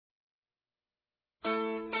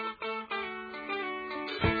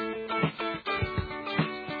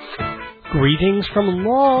Greetings from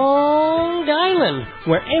Long Island,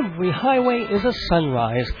 where every highway is a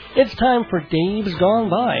sunrise. It's time for Dave's Gone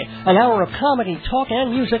By, an hour of comedy, talk,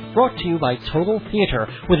 and music brought to you by Total Theater,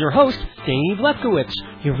 with your host, Dave Lefkowitz.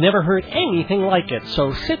 You've never heard anything like it,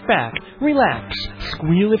 so sit back, relax,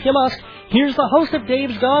 squeal if you must. Here's the host of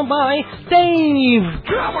Dave's Gone By, Dave!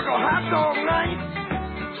 Tropical hot dog night!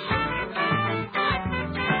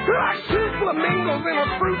 Like two flamingos in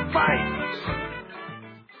a fruit fight!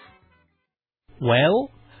 Well,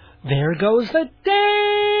 there goes the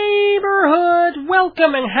neighborhood.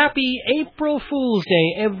 Welcome and happy April Fool's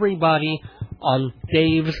Day, everybody, on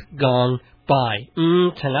Dave's Gone By.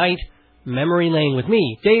 Tonight, Memory Lane with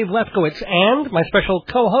me, Dave Lefkowitz, and my special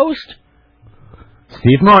co-host,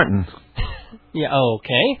 Steve Martin. Yeah,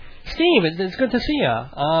 okay. Steve, it's good to see you.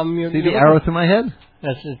 See the arrow through my head?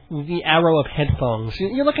 That's the arrow of headphones.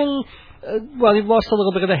 You're looking, well, you've lost a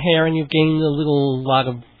little bit of the hair, and you've gained a lot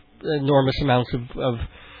of enormous amounts of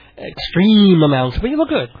extreme amounts, but you look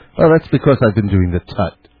good. Oh, that's because I've been doing the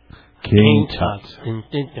tut. King Tut.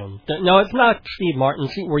 No, it's not Steve Martin.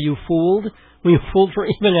 See, were you fooled? Were you fooled for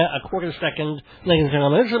even a quarter second? Ladies and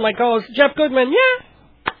gentlemen, this is my co-host, Jeff Goodman. Yeah!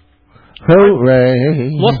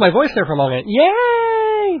 Hooray! Lost my voice there for a moment.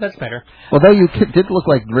 Yay! That's better. Although you did look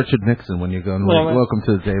like Richard Nixon when you're going, welcome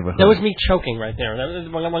to the neighborhood. That was me choking right there.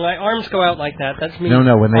 When my arms go out like that, that's me when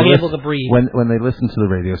unable to breathe. When they listen to the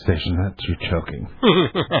radio station, that's you choking.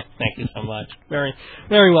 Thank you so much. Very,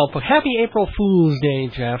 very well put. Happy April Fool's Day,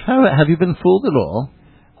 Jeff. Have you been fooled at all?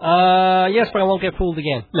 Yes, but I won't get fooled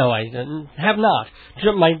again. No, I have not.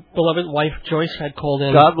 My beloved wife, Joyce, had called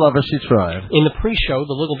in. God love her, she tried. In the pre-show,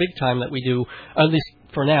 the Little Big Time that we do, at least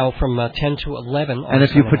for now, from 10 to 11. And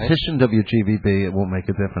if you petition WGVB, it won't make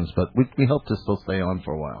a difference, but we hope to still stay on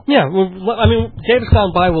for a while. Yeah, well, I mean, Dave's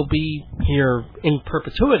Gone By will be here in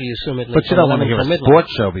perpetuity, assumedly. But you don't want to hear a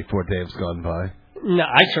sports show before Dave's Gone By. No,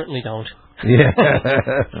 I certainly don't. Yeah.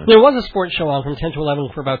 There was a sports show on from 10 to 11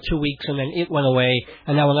 for about 2 weeks, and then it went away,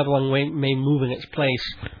 and now another one may move in its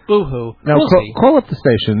place. Boo-hoo. Now, call up the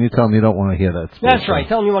station and you tell them you don't want to hear that sports That's right. show.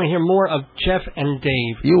 Tell them you want to hear more of Jeff and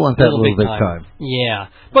Dave. You want that little big time. Yeah.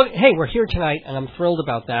 But, hey, we're here tonight, and I'm thrilled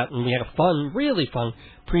about that, and we had a fun, really fun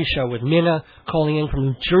pre-show with Minna calling in from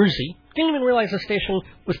New Jersey. Didn't even realize the station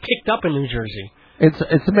was picked up in New Jersey. It's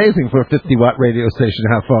amazing for a 50-watt radio station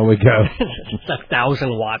how far we go. It's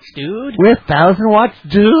 1,000 watts, dude. We're 1,000 watts,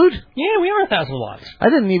 dude? Yeah, we are 1,000 watts. I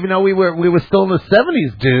didn't even know we were still in the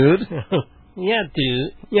 70s, dude. Yeah,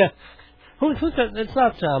 dude. Yeah. Who's that? It's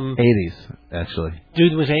not 80s, actually.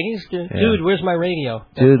 Dude was 80s? Dude, where's my radio?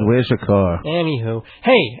 Dude, where's your car? Anywho.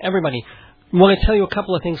 Hey, everybody. I want to tell you a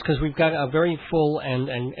couple of things because we've got a very full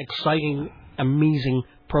and exciting, amazing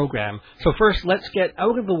program. So first, let's get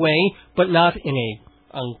out of the way, but not in a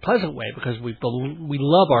unpleasant way, because we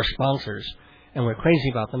love our sponsors, and we're crazy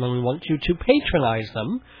about them, and we want you to patronize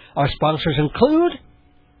them. Our sponsors include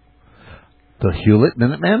the Hewlett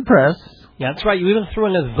Minuteman Press. Yeah, that's right. You even threw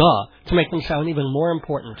in a "the" to make them sound even more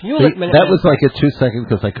important. Hewlett Minuteman. That was like a 2 second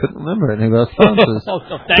because I couldn't remember any of our sponsors.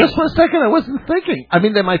 Just for a second, I wasn't thinking. I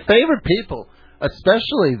mean, they're my favorite people,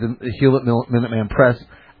 especially the Hewlett Minuteman Press.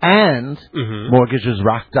 And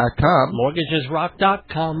MortgagesRock.com.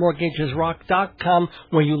 MortgagesRock.com,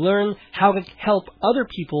 where you learn how to help other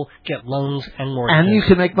people get loans and mortgages. And you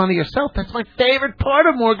can make money yourself. That's my favorite part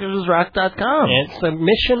of MortgagesRock.com. It's the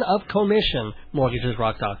mission of commission,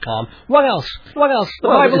 MortgagesRock.com. What else? The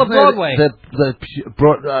Bible of Broadway.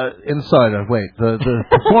 The Insider. Wait, the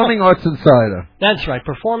Performing Arts Insider. That's right,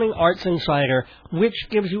 Performing Arts Insider, which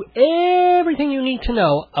gives you everything you need to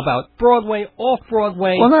know about Broadway,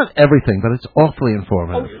 off-Broadway. Well, not everything, but it's awfully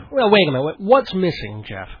informative. Oh, well, wait a minute. What's missing,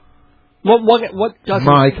 Jeff? What doesn't...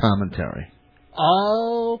 My commentary.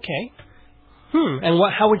 Okay. And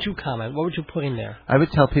how would you comment? What would you put in there? I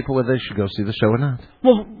would tell people whether they should go see the show or not.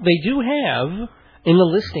 Well, they do have in the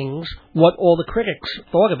listings what all the critics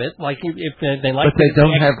thought of it, like if they like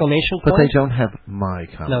the exclamation point. But they don't have my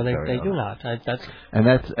commentary. No, they do not. That's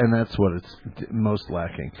what it's most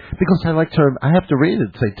lacking. Because I have to read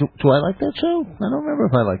it and say, do I like that show? I don't remember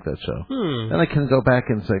if I like that show. Then I can go back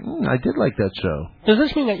and say, I did like that show. Does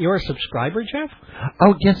this mean that you're a subscriber, Jeff?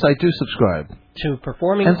 Oh, yes, I do subscribe. To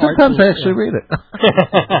Performing Arts. And sometimes I actually read it.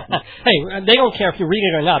 Hey, they don't care if you read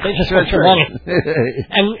it or not. They just want your money.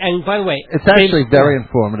 And by the way, it's actually very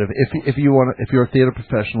informative. If you're a theater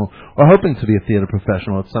professional or hoping to be a theater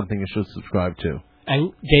professional, it's something you should subscribe to.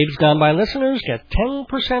 And Dave's Gone By listeners get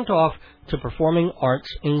 10% off to Performing Arts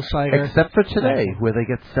Insider. Except for today, where they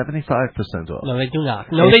get 75% off. No, they do not.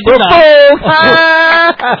 No, they do not.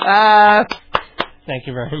 Thank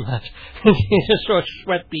you very much. You just saw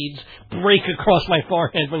sweat beads break across my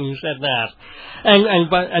forehead when you said that.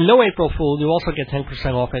 And no April Fool, you also get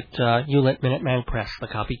 10% off at Hewlett Minuteman Press, the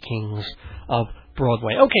copy kings of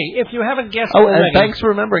Broadway. Okay, if you have a guest already... and thanks for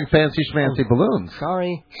remembering Fancy Schmancy Balloons.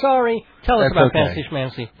 Sorry. Tell us about Fancy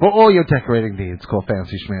Schmancy. For all your decorating needs, call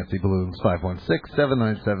Fancy Schmancy Balloons,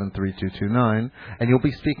 516-797-3229, and you'll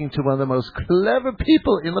be speaking to one of the most clever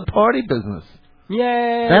people in the party business.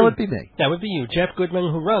 Yay! That would be me. That would be you, Jeff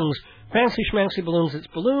Goodman, who runs Fancy Schmancy Balloons. It's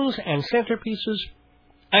balloons and centerpieces,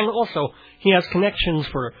 and also he has connections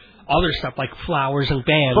for other stuff like flowers and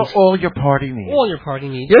bands. For all your party needs. All your party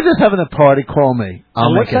needs. You're just having a party, call me.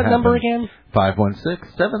 And what's that number again?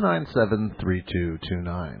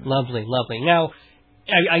 516-797-3229. Lovely. Now,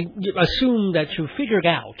 I assume that you figured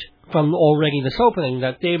out from already this opening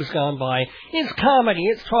that Dave's Gone By is comedy,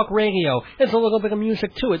 it's talk radio, it's a little bit of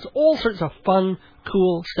music too. It's all sorts of fun,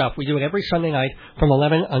 cool stuff. We do it every Sunday night from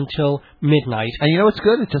 11 until midnight. And you know what's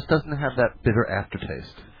good? It just doesn't have that bitter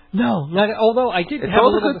aftertaste. No, although I did have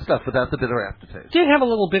all the good stuff without the bitter aftertaste. Did have a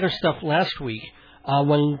little bitter stuff last week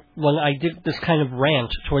when I did this kind of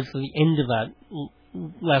rant towards the end of that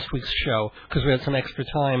last week's show, because we had some extra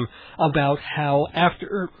time, about how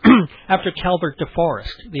after Calvert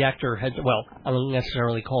DeForest, the actor I don't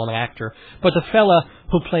necessarily call him an actor, but the fella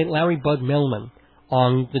who played Larry Bud Millman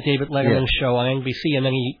on the David Letterman show on NBC, and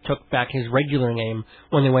then he took back his regular name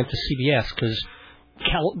when they went to CBS, because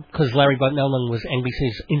Larry Bud Millman was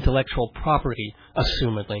NBC's intellectual property,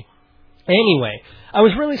 assumedly. Anyway, I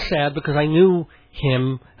was really sad because I knew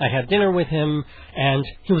him, I had dinner with him, and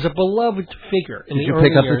he was a beloved figure in the early years. Did you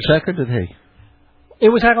pick up the check, or did he? It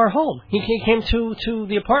was at our home. He came to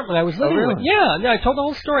the apartment I was living with. Yeah, I told the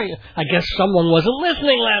whole story. I guess someone wasn't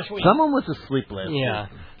listening last week. Someone was asleep last week.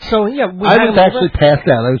 So, I was actually passed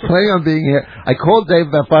out. I was planning on being here. I called Dave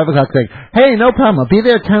about 5 o'clock saying, hey, no problem, I'll be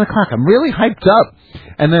there at 10 o'clock. I'm really hyped up.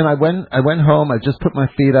 And then I went home, I just put my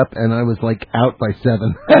feet up, and I was, out by 7.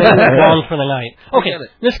 Wrong for the night. Okay,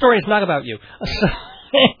 this story is not about you.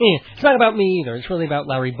 It's not about me either. It's really about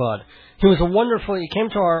Larry Bud. He was he came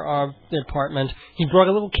to our apartment. He brought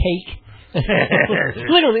a little cake,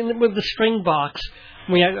 literally with the string box.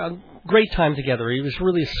 We had a great time together. He was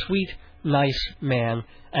really a sweet, nice man,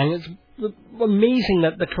 and it's amazing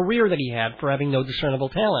that the career that he had for having no discernible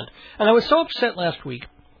talent. And I was so upset last week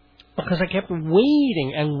because I kept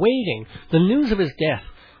waiting and waiting. The news of his death,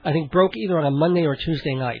 I think, broke either on a Monday or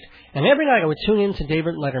Tuesday night. And every night I would tune in to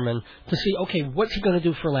David Letterman to see, okay, what's he going to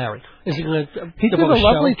do for Larry? Is he going to He did a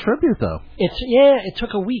lovely tribute, though. It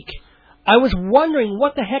took a week. I was wondering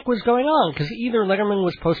what the heck was going on, because either Letterman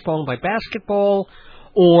was postponed by basketball,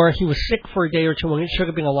 or he was sick for a day or two when it should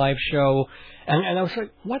have been a live show. And I was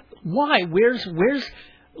like, what? Why? Where's...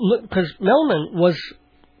 Because Mellman was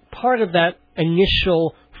part of that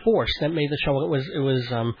initial force that made the show. It was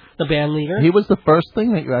the band leader. He was the first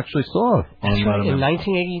thing that you actually saw. That's right. In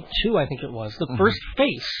 1982, I think it was the first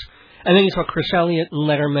face, and then you saw Chris Elliott and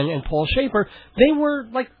Letterman and Paul Schaefer. They were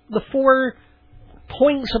like the 4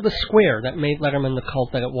 points of the square that made Letterman the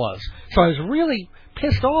cult that it was. So I was really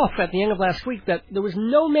pissed off at the end of last week that there was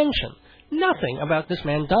no mention, nothing about this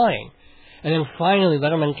man dying. And then finally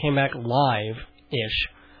Letterman came back live-ish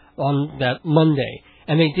on that Monday.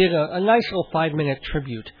 And they did a nice little 5-minute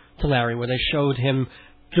tribute to Larry where they showed him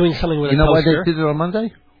doing something with a toaster. You know why they did it on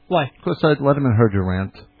Monday? Why? Because Letterman heard your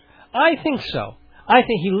rant. I think so. I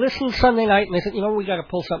think he listened Sunday night and they said, we got to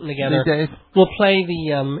pull something together. Dave? We'll play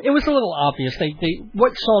it was a little obvious.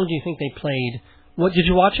 What song do you think they played? Did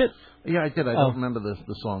you watch it? Yeah, I did. I don't remember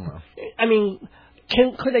the song, though. I mean,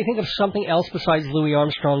 could they think of something else besides Louis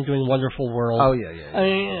Armstrong doing Wonderful World? Oh, yeah. I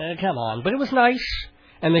mean, come on. But it was nice.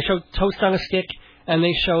 And they showed Toast on a Stick. And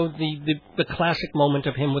they showed the classic moment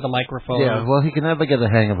of him with a microphone. Yeah, well, he can never get the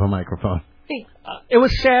hang of a microphone. It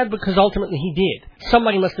was sad because ultimately he did.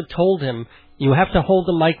 Somebody must have told him, you have to hold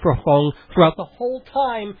the microphone throughout the whole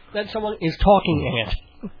time that someone is talking in it.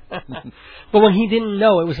 But when he didn't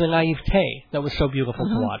know, it was the naivete that was so beautiful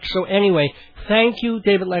to watch. So anyway, thank you,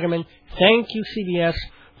 David Letterman. Thank you, CBS,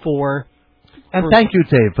 And thank you,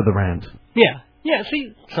 Dave, for the rant. Yeah,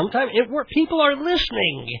 see, sometimes people are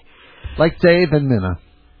listening. Like Dave and Minna.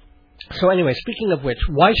 So anyway, speaking of which,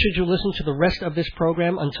 why should you listen to the rest of this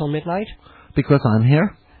program until midnight? Because I'm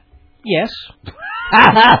here? Yes.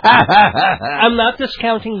 I'm not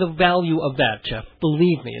discounting the value of that, Jeff.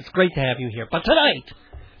 Believe me, it's great to have you here. But tonight,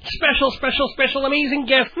 special, amazing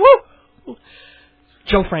guest. Woo!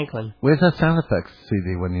 Joe Franklin. Where's that sound effects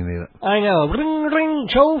CD when you need it? I know. Ring, ring.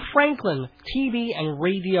 Joe Franklin, TV and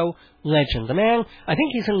radio legend. The man, I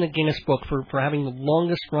think he's in the Guinness Book for having the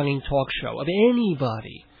longest running talk show of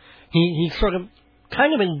anybody. He sort of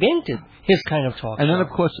kind of invented his kind of talk show. And then, of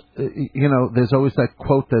course, there's always that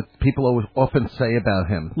quote that people often say about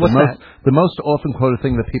him. What's that? The most often quoted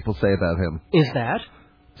thing that people say about him. Is that?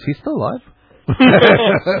 Is he still alive?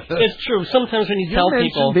 It's true. Sometimes when you tell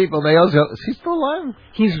people, they always go, "Is he still alive?"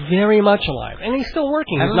 He's very much alive, and he's still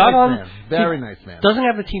working. He's not on. Man. Very nice man. Doesn't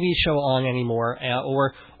have the TV show on anymore,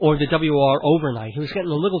 or the WR overnight. He was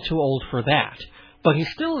getting a little too old for that, but he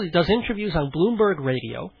still does interviews on Bloomberg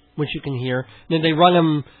Radio, which you can hear. Then they run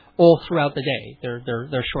him all throughout the day.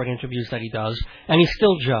 They're short interviews that he does, and he's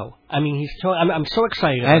still Joe. I mean, I'm so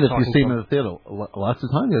excited. And if you see him in the theater, lots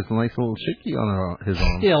of times he has a nice little chickie on his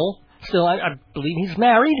own. Still, I believe he's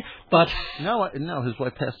married, but... No, his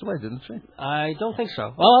wife passed away, didn't she? I don't think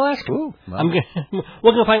so. Well, I'll ask him. Ooh, wow.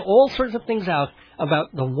 We're going to find all sorts of things out about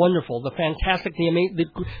the wonderful, the fantastic, the amazing...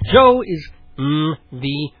 Joe is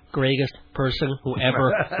the greatest person who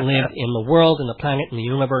ever lived in the world, in the planet, in the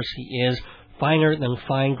universe. He is finer than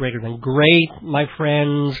fine, greater than great, my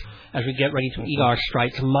friends. As we get ready to eat our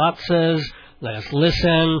Strites matzahs, let us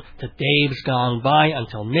listen to Dave's Gone By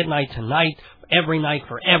until midnight tonight. Every night,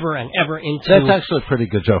 forever and ever into... That's actually a pretty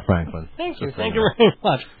good Joe Franklin. Thank you very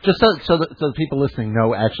much. Just so the people listening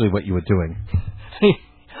know actually what you were doing.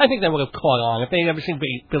 I think they would have caught on. If they'd ever seen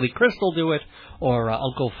Billy Crystal do it, or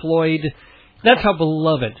Uncle Floyd, that's how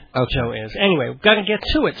beloved Joe is. Anyway, we've got to get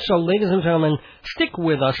to it. So, ladies and gentlemen, stick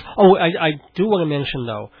with us. Oh, I do want to mention,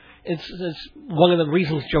 though, it's one of the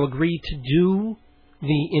reasons Joe agreed to do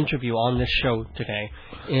the interview on this show today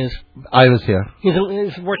is... I was here. He's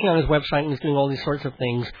working on his website and he's doing all these sorts of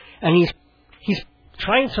things. And he's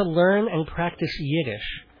trying to learn and practice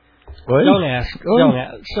Yiddish. What? Don't ask. Don't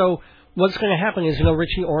ask. So what's going to happen is,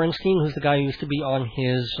 Richie Orenstein, who's the guy who used to be on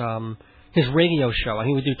his radio show, and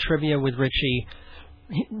he would do trivia with Richie.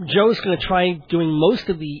 Joe's going to try doing most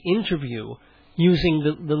of the interview using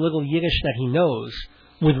the little Yiddish that he knows,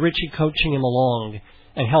 with Richie coaching him along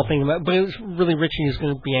and helping him. But it was really Richie who's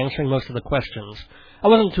going to be answering most of the questions. I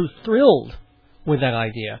wasn't too thrilled with that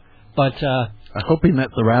idea, but... I hope he met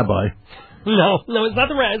the rabbi. No, it's not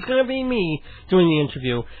the rabbi. It's going to be me doing the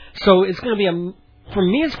interview. So it's going to be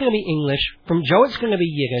from me, it's going to be English. From Joe, it's going to be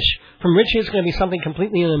Yiddish. From Richie, it's going to be something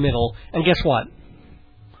completely in the middle. And guess what?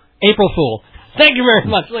 April Fool. Thank you very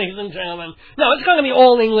much, ladies and gentlemen. No, it's going to be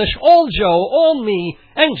all English, all Joe, all me,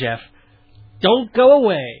 and Jeff. Don't go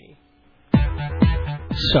away.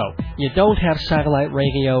 So, you don't have satellite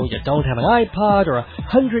radio, you don't have an iPod or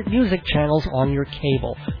 100 music channels on your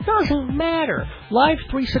cable. Doesn't matter.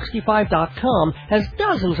 Live365.com has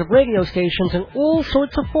dozens of radio stations in all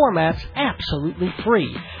sorts of formats absolutely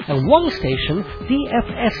free. And one station,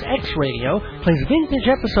 DFSX Radio, plays vintage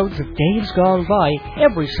episodes of Dave's Gone By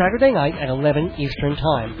every Saturday night at 11 Eastern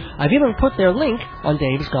Time. I've even put their link on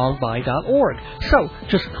davesgoneby.org. So,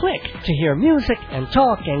 just click to hear music and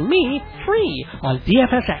talk and me free on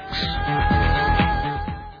DFSX.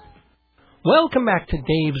 Welcome back to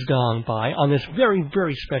Dave's Gone By on this very,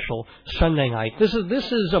 very special Sunday night. This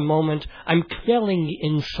is a moment I'm quelling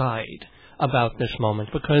inside about this moment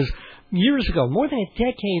because years ago, more than a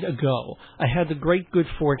decade ago, I had the great good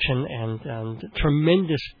fortune and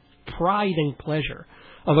tremendous pride and pleasure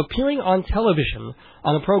of appearing on television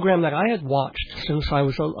on a program that I had watched since I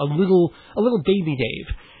was a little baby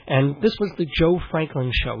Dave. And this was the Joe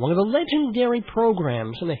Franklin Show, one of the legendary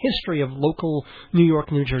programs in the history of local New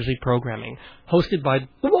York, New Jersey programming, hosted by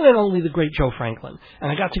the one and only the great Joe Franklin.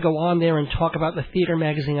 And I got to go on there and talk about the theater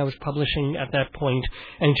magazine I was publishing at that point.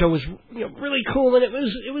 And Joe was really cool, and it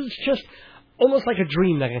was just almost like a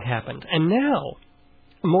dream that had happened. And now,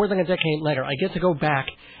 more than a decade later, I get to go back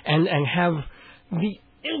and have the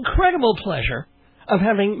incredible pleasure of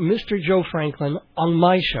having Mr. Joe Franklin on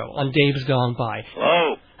my show, on Dave's Gone By.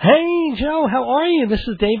 Hello. Hey, Joe, how are you? This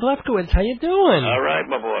is Dave Lefkowitz. How you doing? All right,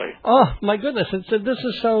 my boy. Oh, my goodness. This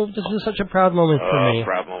is such a proud moment for me.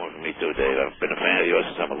 Proud moment for me, too, Dave. I've been a fan of yours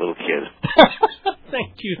since I'm a little kid.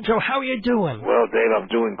 Thank you, Joe. How are you doing? Well, Dave, I'm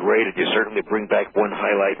doing great, and you certainly bring back one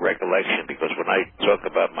highlight recollection, because when I talk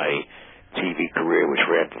about my TV career, which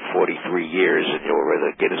ran for 43 years, and you were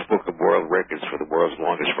the Guinness Book of World Records for the world's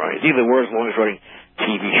longest running, it's either the world's longest running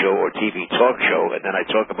TV show or TV talk show, and then I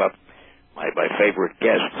talk about my favorite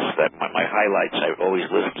guests, that my highlights. I always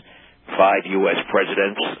list 5 U.S.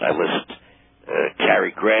 presidents. I list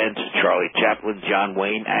Cary Grant, Charlie Chaplin, John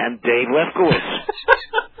Wayne, and Dave Lefkowitz.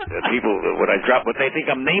 People, when they think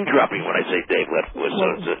I'm name dropping when I say Dave Lefkowitz.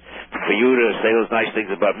 So for you to say those nice things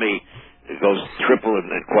about me, it goes triple and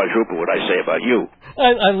quadruple what I say about you.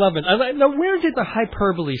 I love it. Now, where did the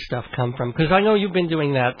hyperbole stuff come from? Because I know you've been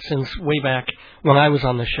doing that since way back when I was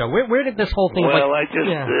on the show. Where did this whole thing... Well, I just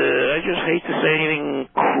hate to say anything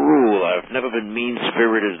cruel. I've never been and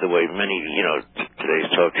mean-spirited the way many, today's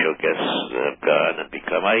talk show guests have gone and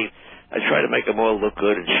become. I try to make them all look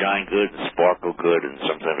good and shine good and sparkle good, and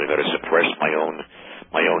sometimes I got to suppress my own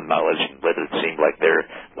knowledge and let it seem like they're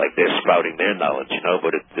spouting their knowledge,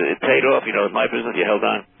 But it paid off, In my business, you held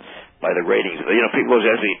on by the ratings. People always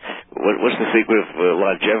ask me, what's the secret of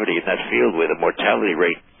longevity in that field where the mortality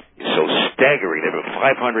rate is so staggering? There were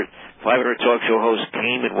 500 talk show hosts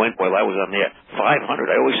came and went while I was on there.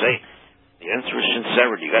 500. I always say, the answer is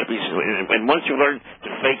sincerity. You got to be, and once you learn to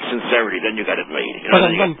fake sincerity, then you got it made.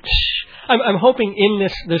 I'm hoping in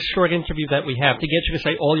this short interview that we have to get you to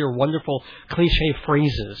say all your wonderful cliche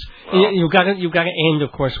phrases. You've got to end,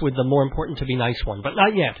 of course, with the more important to be nice one, but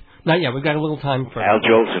not yet. We've got a little time for. Al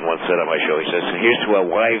Jolson once said on my show, he says, "Here's to our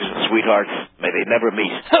wives and sweethearts, may they never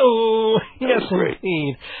meet." Oh, yes,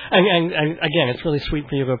 indeed. And again, it's really sweet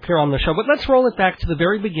for you to appear on the show. But let's roll it back to the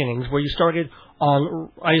very beginnings, where you started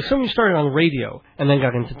I assume you started on radio and then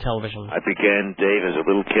got into television. I began, Dave, as a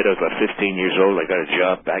little kid. I was about 15 years old. I got a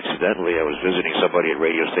job accidentally. I was visiting somebody at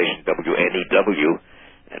radio station WNEW,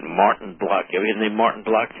 and Martin Block. You ever hear the name Martin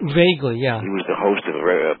Block? Vaguely, yeah. He was the host of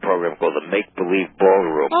a program called the Make Believe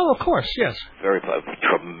Ballroom. Oh, of course, yes. Very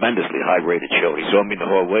tremendously high-rated show. He saw me in the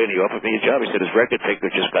hallway, and he offered me a job. He said his record picker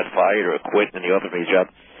just got fired or quit, and he offered me a job.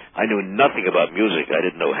 I knew nothing about music. I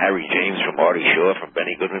didn't know Harry James from Artie Shaw, from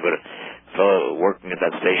Benny Goodman, but a fellow working at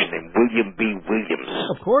that station named William B. Williams.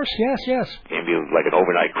 Of course, yes. Gave me like an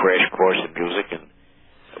overnight crash course in music, and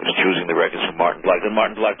I was choosing the records from Martin Block. Then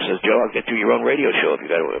Martin Block says, "Joe, I'll get you your own radio show if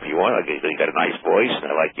you want. You got a nice voice,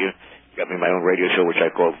 and I like you. Got me my own radio show, which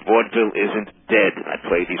I call Vaudeville Isn't Dead." And I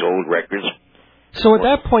played these old records. So at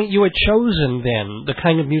that point, you had chosen then the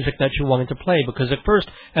kind of music that you wanted to play, because at first,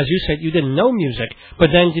 as you said, you didn't know music,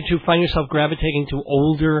 but then did you find yourself gravitating to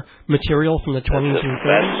older material from the 20s and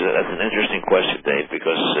 30s? That's an interesting question, Dave,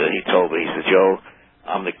 because he told me, he said, "Joe,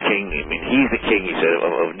 I'm the king." I mean, he's the king, he said,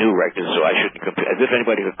 of new records, so I shouldn't compete. As if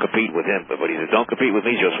anybody could compete with him. But he said, "Don't compete with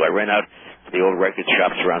me, Joe." So I ran out to the old record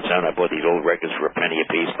shops around town. I bought these old records for a penny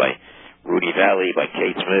apiece by Rudy Valley, by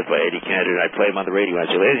Kate Smith, by Eddie Cantor, and I play them on the radio. And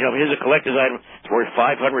I say, "Ladies and gentlemen, here's a collector's item. It's worth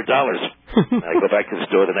 $500. And I go back to the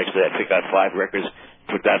store the next day. I pick out 5 records,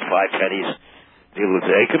 put down 5 pennies. Dealer would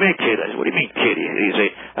say, "Hey, come here, kid." I said, "What do you mean, kid?" He'd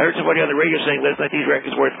say, "I heard somebody on the radio saying last night these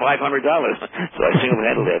records worth $500. So I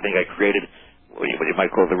single-handedly, I think I created what you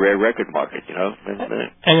might call the rare record market,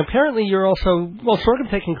 And apparently you're also, sort of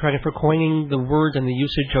taking credit for coining the word and the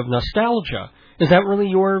usage of nostalgia. Is that really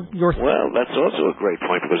your Well, that's also a great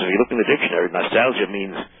point, because if you look in the dictionary, nostalgia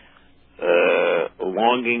means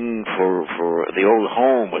longing for the old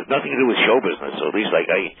home with nothing to do with show business. So at least I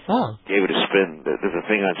gave it a spin. There's a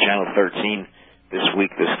thing on Channel 13 this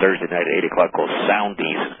week, this Thursday night at 8 o'clock called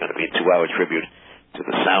Soundies. It's going to be a 2-hour tribute to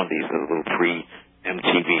the Soundies, the little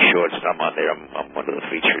pre-MTV shorts. And I'm on there. I'm one of the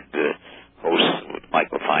featured hosts with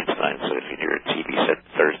Michael Feinstein. So if you're a TV set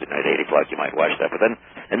Thursday night at 8 o'clock, you might watch that.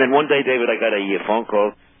 And then one day, David, I got a phone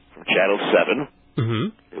call from Channel 7. Mm-hmm.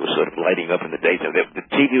 It was sort of lighting up in the daytime. The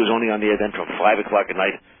TV was only on the air then from 5 o'clock at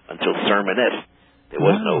night until sermonette. There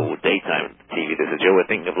was no daytime TV. They said, "Joe, we're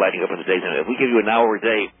thinking of lighting up in the daytime. If we give you an hour a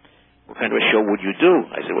day, what kind of a show would you do?"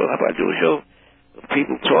 I said, "Well, how about I do a show of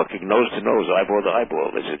people talking nose to nose, eyeball to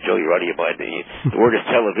eyeball?" They said, "Joe, you're out of your mind. The word is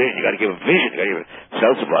television. You got to give a vision. You got to give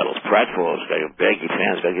seltzer bottles, pratfalls, you got to give baggy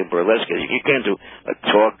fans, you got to give burlesque. You can't do a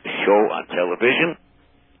talk show on television."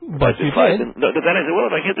 But you did. Then I said, "Well,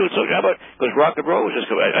 if I can't do it, so how about," because rock and roll was just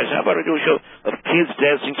coming. I said, "How about I do a show of kids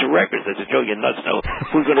dancing to records?" I said, "Joe, you're nuts. No,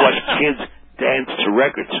 who's going to watch kids dance to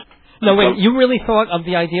records?" No, wait, you really thought of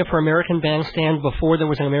the idea for American Bandstand before there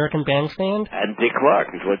was an American Bandstand? And Dick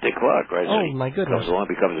Clark, before Dick Clark, right? Oh, my goodness. Comes along,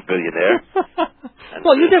 becomes a billionaire.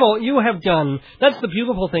 Well, you have done, that's the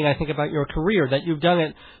beautiful thing, I think, about your career, that you've done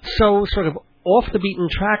it so sort of off the beaten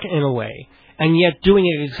track in a way, and yet doing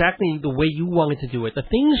it exactly the way you wanted to do it, the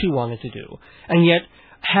things you wanted to do, and yet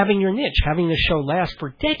having your niche, having the show last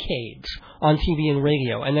for decades on TV and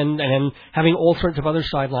radio, and then having all sorts of other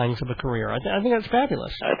sidelines of a career. I think that's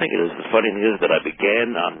fabulous. I think it is. The funny thing is that I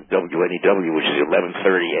began on WNEW, which is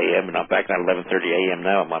 11:30 a.m., and I'm back on 11:30 a.m.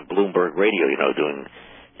 now. I'm on Bloomberg Radio, doing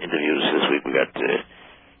interviews this week. We got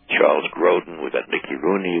Charles Grodin, we got Mickey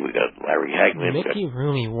Rooney, we got Larry Hagman. Mickey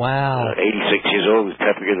Rooney, wow. 86 years old, he's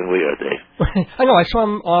peppier than we are, Dave. I know, I saw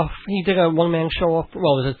him he did a one-man show off,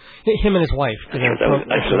 him and his wife. I thought that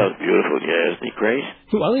was beautiful, yeah, isn't he great?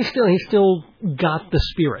 Well, he still got the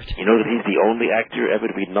spirit. You know that he's the only actor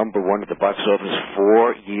ever to be #1 at the box office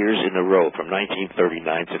 4 years in a row, from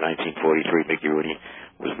 1939 to 1943. Mickey Rooney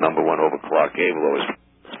was #1 over Clark Gable,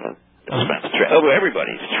 over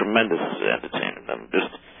everybody. He's tremendous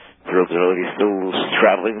entertainment. thrilled to know that he's still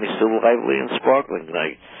traveling and he's still lively and sparkling. And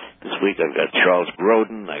this week I've got Charles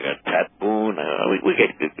Grodin, I got Pat Boone. We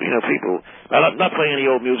get people. I'm not playing any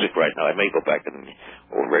old music right now. I may go back in the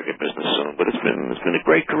old record business soon, but it's been a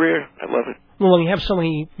great career. I love it. Well, when you have so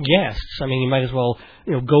many guests, I mean, you might as well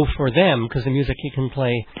go for them because the music you can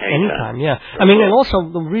play anytime. Yeah, I mean, and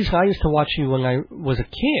also the reason I used to watch you when I was a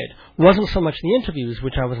kid wasn't so much the interviews,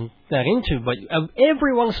 which I wasn't that into, but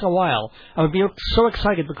every once in a while I would be so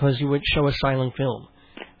excited because you would show a silent film.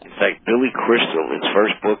 In fact, Billy Crystal, his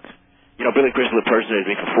first book, Billy Crystal impersonated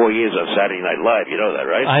me for 4 years on Saturday Night Live. You know that,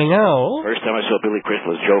 right? I know. First time I saw Billy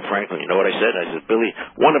Crystal was Joe Franklin. You know what I said? I said, Billy,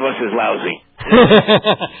 one of us is lousy.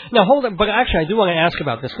 Now, hold on. But actually, I do want to ask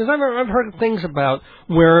about this, because I've heard things about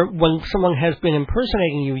where when someone has been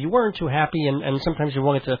impersonating you, you weren't too happy, and sometimes you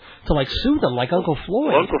wanted to sue them, like Uncle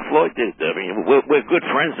Floyd. Well, Uncle Floyd did. I mean, we're good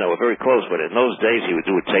friends now. We're very close, but in those days, he would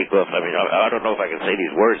do a takeoff. I mean, I don't know if I can say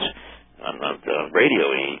these words on radio.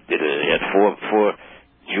 He had four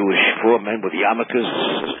men with yarmulkes,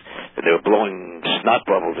 and they were blowing snot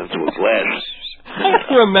bubbles into a glass.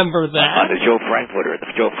 I remember that. On the Joe Frankfurter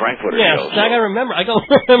yes, show. Yes, I remember. I don't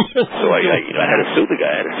remember. So I had to sue the guy.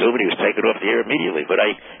 I had to sue him, and he was taken off the air immediately. But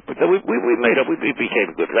then we made up. We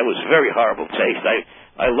became good. That was very horrible taste. I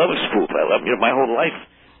love a spoof. I love my whole life.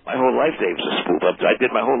 My whole life, Dave, was a spoof. I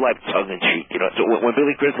did my whole life tongue in cheek. So when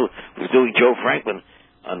Billy Crystal was doing Joe Franklin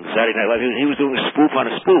on Saturday Night Live, he was doing a spoof on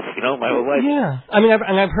a spoof, my whole life. Yeah. I mean,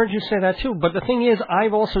 I've heard you say that, too. But the thing is,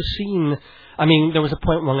 I've also seen, there was a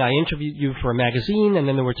point when I interviewed you for a magazine, and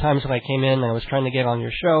then there were times when I came in and I was trying to get on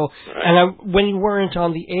your show. Right. And when you weren't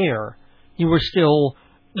on the air, you were still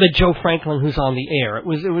the Joe Franklin who's on the air. It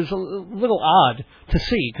was a little odd to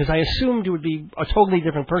see, because I assumed you would be a totally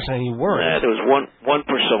different person, and you weren't. Yeah, there was one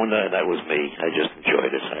persona, and that was me. I just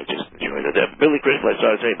enjoyed it. Billy Crystal, I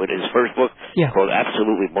started saying, but his first book, called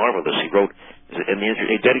Absolutely Marvelous, he wrote, and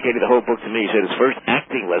he dedicated the whole book to me. He said his first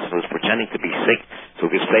acting lesson was pretending to be sick so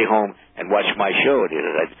he could stay home and watch my show. And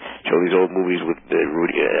I'd show these old movies with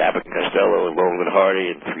Rudy Abbott and Costello and Roland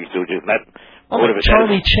Hardy and Three Stooges, and that...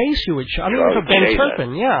 Charlie Chase, you would show. For Ben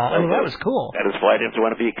Turpin, yeah. That was cool. That inspired him to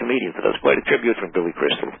want to be a comedian, so that was quite a tribute from Billy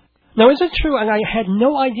Crystal. Now, is it true, and I had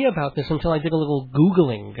no idea about this until I did a little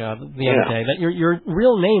Googling the other day, that your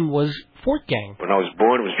real name was Fortgang? When I was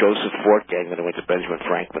born, it was Joseph Fortgang, then I went to Benjamin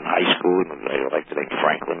Franklin High School, and I liked the name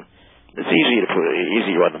Franklin. It's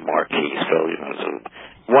easier on the marquee, so, so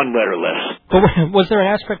one letter less. But was there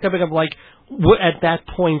an aspect of it of, at that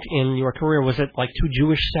point in your career, was it, too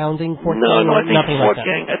Jewish-sounding, Fortgang? No, I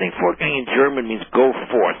think Fortgang in German means go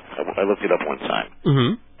forth. I looked it up one time.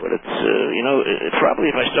 Mm-hmm. But it's,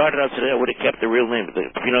 probably if I started out today, I would have kept the real name. In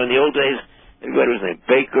the old days, everybody was named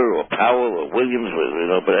Baker or Powell or Williams,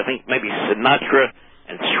 but I think maybe Sinatra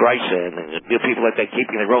and Streisand and people like that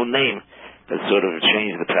keeping their own name has sort of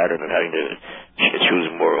changed the pattern of having to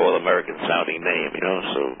choose a more all-American sounding name,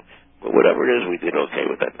 so... But whatever it is, we did okay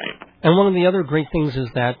with that name. And one of the other great things is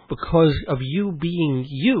that because of you being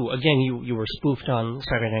you, again, you were spoofed on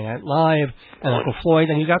Saturday Night Live and Uncle Floyd,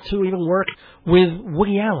 and you got to even work with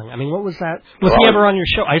Woody Allen. I mean, what was that? Was he ever on your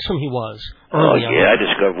show? I assume he was. I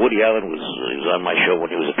discovered Woody Allen was on my show when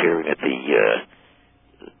he was appearing at the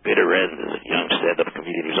bitter end as a young stand-up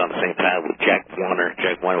comedian. He was on the same panel with Jack Warner.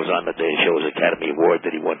 Jack Warner was on the Today Show's Academy Award that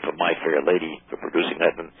he won for My Fair Lady for producing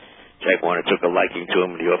that. And Jack Warner took a liking to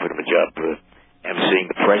him, and he offered him a job emceeing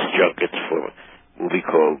the press junkets for a movie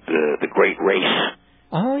called The Great Race.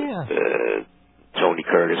 Oh, yeah. Tony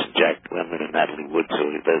Curtis and Jack Lemmon and Natalie Wood. So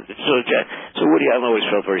Woody Allen always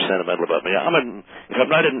felt very sentimental about me. If I'm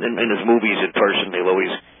not in his movies in person, he'll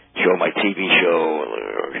always show my TV show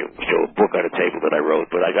or show a book on a table that I wrote.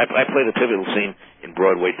 But I play the pivotal scene in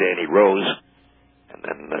Broadway, Danny Rose. And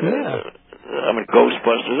then... I'm in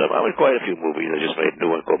Ghostbusters. I'm in quite a few movies. I just made a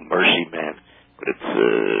new one called Mercy Man. But it's,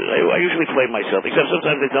 I usually play myself, except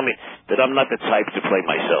sometimes they tell me that I'm not the type to play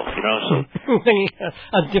myself, So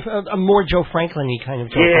a more Joe Franklin-y kind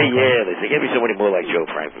of Joe Franklin. Yeah. They say, give me somebody more like Joe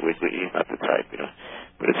Franklin. He's not the type,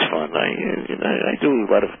 But it's fun. I do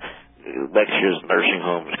a lot of lectures, nursing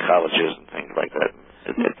homes, colleges, and things like that.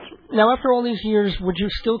 Now, after all these years, would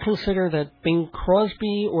you still consider that Bing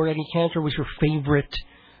Crosby or Eddie Cantor was your favorite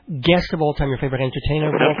guest of all time, your favorite entertainer?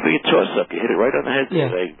 It would have to be a toss-up. You hit it right on the head. Yeah.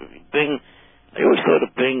 I always thought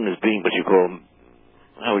of Bing as being what you call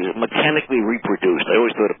mechanically reproduced. I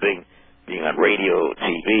always thought of Bing being on radio,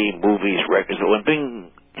 TV, movies, records. But when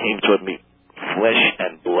Bing came toward me, flesh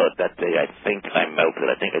and blood, that day, I think I melted.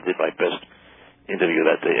 I think I did my best interview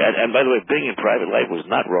that day. And by the way, Bing in private life was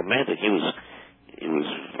not romantic. He was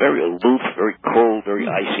very aloof, very cold, very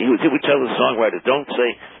icy. He would tell the songwriter, don't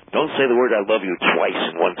say don't say the word I love you twice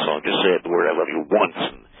in one song. Just say the word I love you once.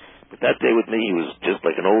 But that day with me, he was just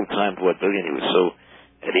like an old-time vaudevillian. He was so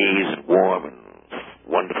at ease and warm and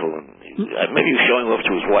wonderful. And maybe he was showing off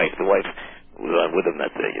to his wife. The wife was on with him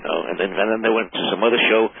that day, you know. And then they went to some other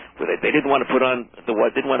show where they didn't want to put on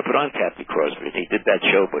Kathy Crosby. He did that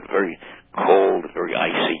show, but very cold, very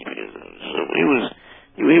icy. So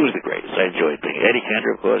he was the greatest. I enjoyed being Eddie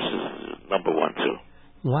Cantor, of course, is number one too.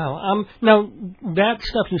 Wow. Now, that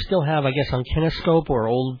stuff you still have, I guess, on Kinescope or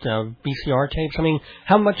old VCR tapes. I mean,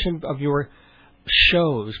 how much of your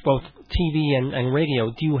shows, both TV and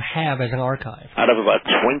radio, do you have as an archive? Out of about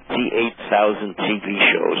 28,000 TV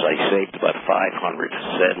shows, I saved about 500.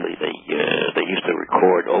 Sadly, they used to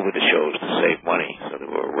record over the shows to save money, so they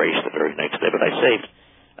were erased the very next day. But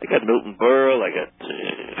I got Milton Berle, I got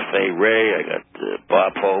Fay Wray, I got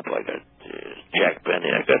Bob Hope, I got Jack Benny,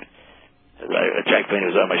 Jack Benny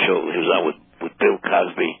was on my show. He was on with Bill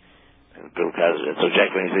Cosby. And so Jack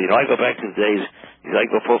Benny said, I go back to the days. I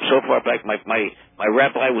go so far back. My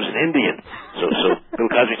rabbi was an Indian. So Bill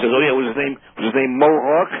Cosby says, oh yeah, was his name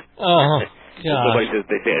Mohawk? Somebody says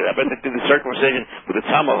they did. I bet they did the circumcision with a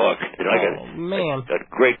tomahawk. I got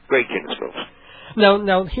great Kingsville.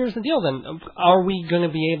 Now, here's the deal then. Are we going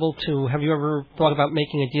to be able to, have you ever thought about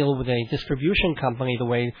making a deal with a distribution company the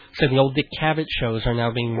way, say, the old Dick Cavett shows are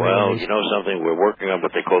now being released? Well, you know something? We're working on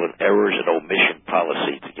what they call an errors and omission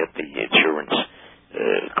policy to get the insurance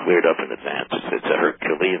cleared up in advance. It's a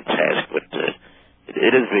Herculean task, but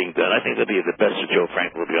it is being done. I think the best of Joe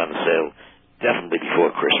Frank will be on the sale definitely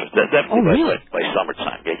before Christmas. Definitely by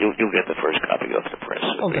summertime. Yeah, you'll get the first copy off the press.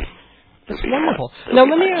 Okay. That's wonderful. Now,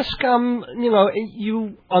 let me ask,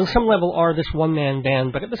 you on some level are this one-man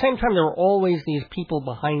band, but at the same time there are always these people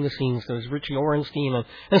behind the scenes. There's Richie Orenstein and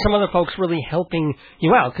some other folks really helping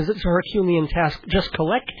you out, because it's a Herculean task just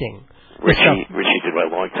collecting. Richie did my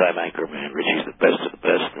long-time anchor man. Richie's the best of the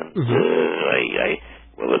best. And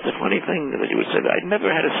well, it's a funny thing that you would say that I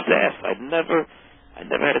never had a staff. I never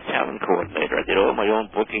had a talent coordinator. I did all my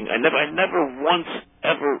own booking. I never once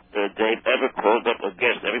ever, Dave, ever called up a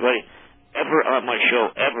guest. Everybody ever on my show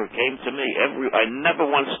ever came to me. I never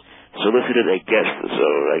once solicited a guest. So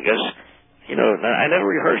I guess, I never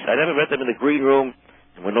rehearsed. I never met them in the green room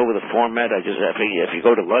and went over the format. If you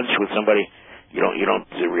go to lunch with somebody, you don't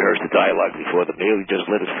rehearse the dialogue before the meal. You just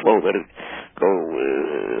let it flow, let it go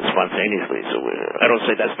spontaneously. So I don't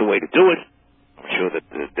say that's the way to do it. I'm sure that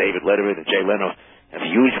David Letterman and Jay Leno have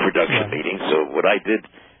huge production meetings. So what I did,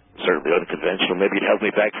 certainly unconventional. Maybe it held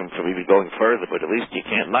me back from even going further, but at least you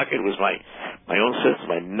can't knock it. It was my own system.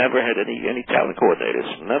 I never had any talent coordinators.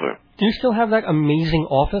 Never. Do you still have that amazing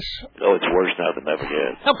office? Oh, it's worse now than ever,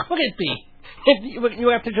 yeah. How could it be?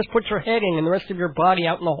 You have to just put your head in and the rest of your body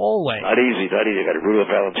out in the hallway. Not easy. I got a Rudolph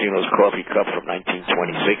Valentino's coffee cup from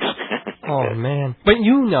 1926. Oh, man. But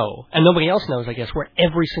you know, and nobody else knows, I guess, where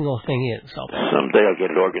every single thing is. So. Someday I'll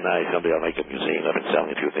get it organized. Someday I'll make a museum. I've been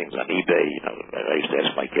selling a few things on eBay. I used to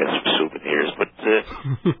ask my guests for souvenirs. But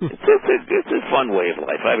it's a fun way of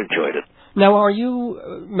life. I've enjoyed it. Now, are you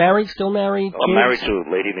married, still married? I'm married to a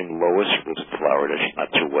lady named Lois. She lives in Florida. She's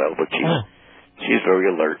not too well, but she's very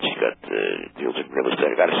alert. She deals in real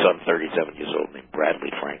estate. I got a son, 37 years old, named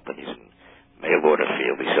Bradley Franklin. He's in mail order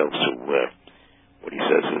field. He sells to what he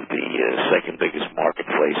says is the second biggest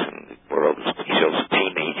marketplace in the world. He sells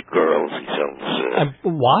teenage girls. He sells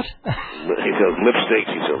what? He sells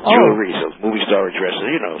lipsticks. He sells jewelry. He sells movie star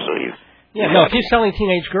dresses. So he's. Yeah, no, if he's selling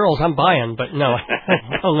teenage girls, I'm buying, but no,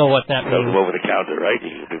 I don't know what that means. Sells them over the counter, right?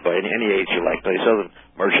 You can buy any age you like. But he sells them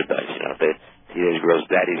merchandise, teenage girls'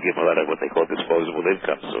 daddies give him a lot of what they call disposable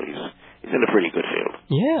income, so he's in a pretty good field.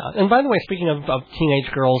 Yeah, and by the way, speaking of teenage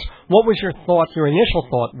girls, what was your initial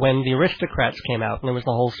thought, when The Aristocrats came out and there was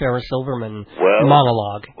the whole Sarah Silverman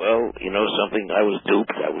monologue? Well, something, I was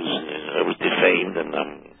duped, I was defamed, and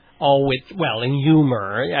in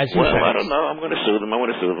humor, as you said. Well, I don't know. I'm going to sue them. I'm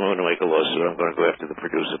going to make a lawsuit. I'm going to go after the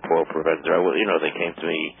producer, Paul Provenzar. They came to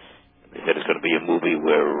me. They said it's going to be a movie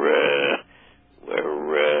where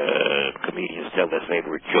comedians tell their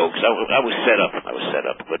favorite jokes. I was set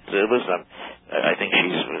up. But listen, I think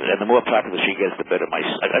and the more popular she gets, the better.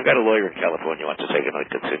 I've got a lawyer in California who wants to take it on a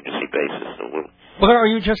contingency basis. So But are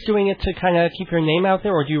you just doing it to kind of keep your name out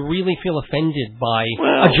there, or do you really feel offended by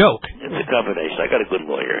a joke? It's a combination. I got a good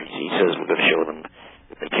lawyer. He says we're going to show them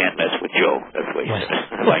that they can't mess with Joe. That's what he said.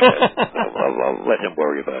 I'll let him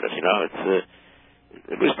worry about it.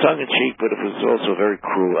 It was tongue-in-cheek, but it was also very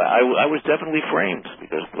cruel. I was definitely framed,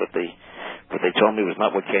 because what they told me was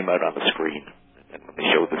not what came out on the screen. And when they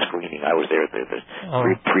showed the screening meeting. I was there at the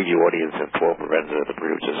preview audience and 12 friends of the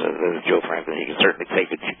producers. There's Joe Franklin. He can certainly take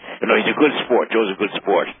it. You know, he's a good sport. Joe's a good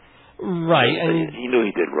sport. Right. And he knew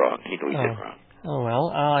he did wrong. He knew he did wrong. Oh, well,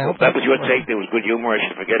 I hope that was your take. There was good humor. I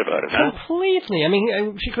should forget about it. Completely. I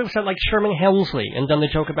mean, she could have said, like, Sherman Hemsley and done the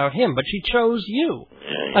joke about him, but she chose you.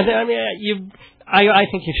 Yeah. I mean, I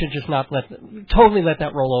think you should just not totally let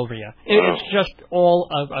that roll over you. It's just all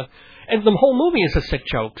and the whole movie is a sick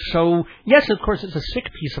joke. So, yes, of course, it's a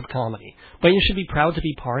sick piece of comedy, but you should be proud to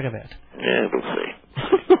be part of it. Yeah, we'll see.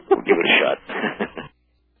 We'll give it a shot.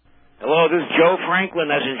 Hello, this is Joe Franklin.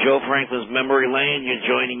 That's in Joe Franklin's Memory Lane. You're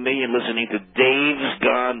joining me and listening to Dave's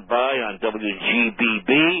Gone By on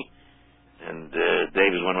WGBB. And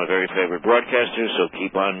Dave is one of my very favorite broadcasters, so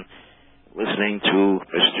keep on listening to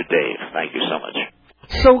Mr. Dave. Thank you so much.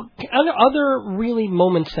 So, other really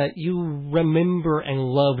moments that you remember and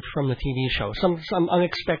loved from the TV show? Some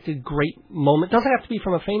unexpected great moment. Doesn't have to be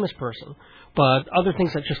from a famous person, but other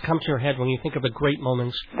things that just come to your head when you think of the great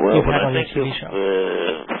moments you've had on your TV show.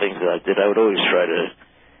 Things that I did, I would always try to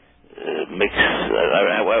mix.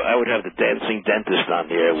 I would have the dancing dentist on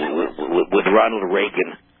there with Ronald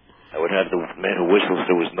Reagan. I would have the man who whistles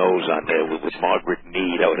through his nose on there with Margaret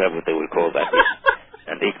Mead. I would have what they would call that.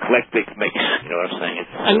 And the eclectic mix, you know what I'm saying?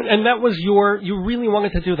 And that was you really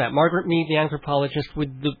wanted to do that. Margaret Mead, the anthropologist, with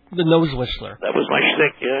the nose whistler. That was my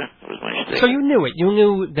shtick, yeah. That was my shtick. So you knew it. You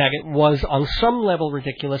knew that it was on some level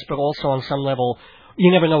ridiculous, but also on some level,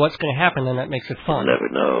 you never know what's going to happen, and that makes it fun. You never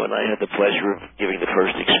know, and I had the pleasure of giving the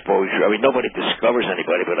first exposure. I mean, nobody discovers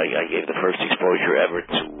anybody, but I gave the first exposure ever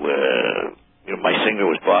to... my singer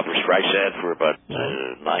was Barbara Streisand for about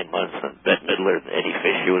 9 months, and Bette Midler and Eddie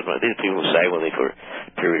Fisher was these people who sang with me for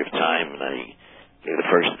a period of time, and I gave the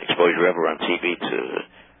first exposure ever on TV to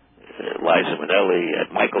Liza Minnelli, and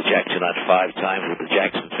Michael Jackson on 5 times with the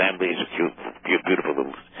Jackson family. He's a cute, beautiful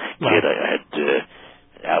little kid. I had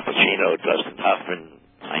Al Pacino, Dustin Hoffman,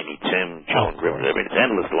 Tiny Tim, Joan Rivers. I mean, it's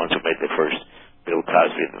endless, the ones who made their first... Bill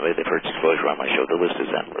Cosby, made their first exposure on my show. The list is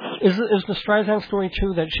endless. Is the Streisand story,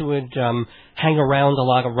 too, that she would hang around a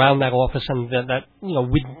lot around that office and that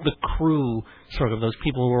with the crew, sort of those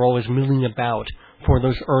people who were always milling about for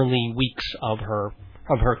those early weeks of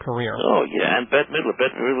her career? Oh, yeah, and Bette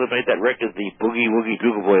Midler made that record, the Boogie Woogie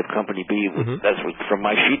Google Boy of Company B. That's from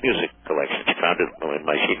my sheet music collection. She found it in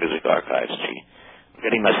my sheet music archives.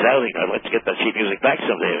 Getting my salary. I'd like to get that sheet music back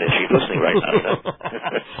someday if she's listening right now.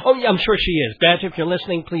 Oh, yeah, I'm sure she is. Badge, if you're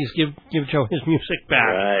listening, please give Joe his music back.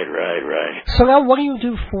 Right. So now what do you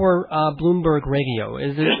do for Bloomberg Radio?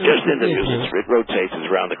 Is it just interviews? It rotates. It's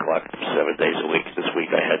around the clock 7 days a week. This week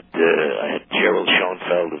I had Gerald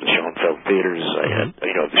Schoenfeld of the Schoenfeld Theaters. I had,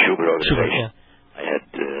 the Schubert Organization. I had,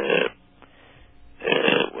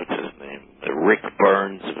 what's his name? Rick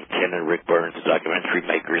Burns of Ken and Rick Burns, the documentary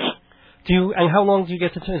makers. And how long do you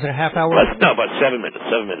get to do? Is it a half hour? No, about 7 minutes.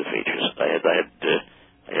 7-minute features. I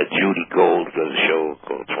had Judy Gold do a show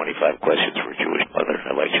called 25 Questions for a Jewish Mother.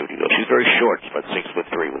 I like Judy Gold. She's very short. She's about 6'3"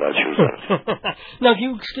 without shoes on. Now,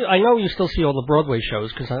 I know you still see all the Broadway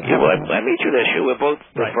shows because I meet you there. We're both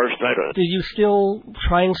the first night on it. Do you still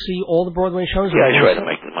try and see all the Broadway shows? Yeah, I try to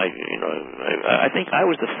make them. I think I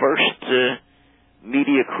was the first.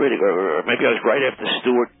 Media critic, or maybe I was right after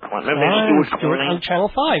Stuart Stuart on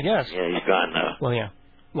Channel 5, yes. Yeah, he's gone now. Well, yeah.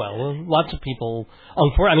 Well, lots of people,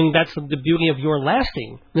 that's the beauty of your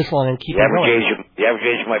lasting this long and keeping going. The average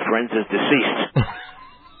age of my friends is deceased.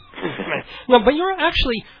 No, but you're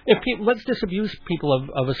actually, let's disabuse people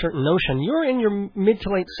of a certain notion. You're in your mid to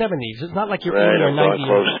late 70s. It's not like you're in your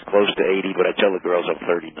 90s. Close to 80, but I tell the girls I'm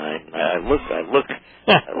 39. I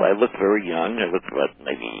look very young. I look about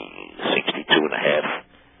maybe 62 and a half.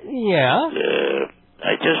 Yeah.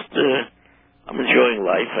 I'm enjoying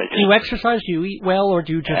life. Do you exercise? Do you eat well, or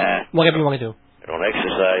do you just whatever you want to do? I don't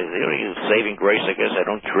exercise. Saving grace, I guess. I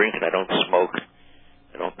don't drink and I don't smoke.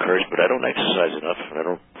 I don't curse, but I don't exercise enough. I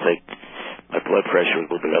don't take... My blood pressure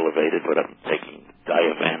is a little bit elevated, but I'm taking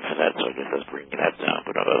Diavan for that, so I guess that's bringing that down.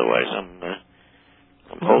 But otherwise,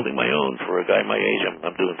 I'm holding my own. For a guy my age,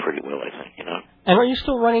 I'm doing pretty well, I think, And are you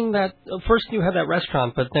still running that... First you had that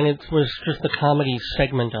restaurant, but then it was just the comedy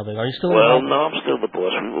segment of it. Are you still... Well, no, I'm still the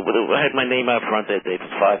boss. I had my name out front that day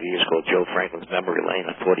for 5 years called Joe Franklin's Memory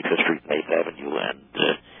Lane on 45th Street and 8th Avenue, and...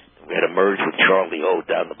 we had a merge with Charlie O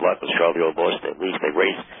down the block with Charlie O lost their lease. They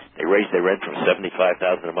raised their rent from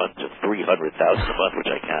 $75,000 a month to $300,000 a month, which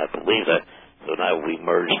I cannot believe that. So now we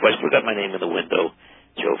merged. I still got my name in the window.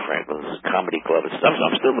 Joe Franklin's Comedy Club.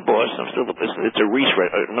 I'm still the boss. I'm still the business. It's a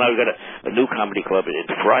reset. Now we've got a new comedy club in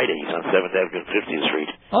Fridays on 7th Avenue and 50th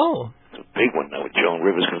Street. Oh. It's a big one now with Joan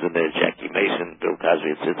Rivers comes in there, Jackie Mason, Bill Cosby.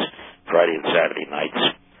 It's Friday and Saturday nights.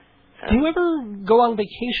 Do you ever go on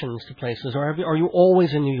vacations to places, or are you always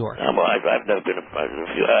in New York? Well, I've never been.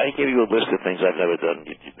 I gave you a list of things I've never done.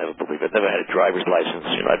 You'd never believe it. I've never had a driver's license.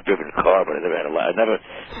 I've driven a car, but I never had a license. I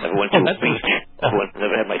never went to a beach.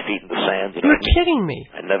 Never had my feet in the sand. You're kidding me.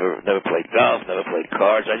 I never played golf. Never played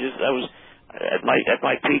cards. I was at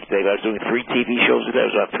my peak, Dave. I was doing 3 TV shows a day. I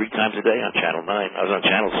was on 3 times a day on Channel 9. I was on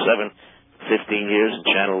Channel 7 15 years and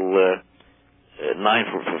Channel 9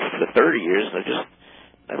 for 30 years. And I just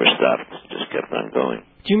never stopped. Just kept on going.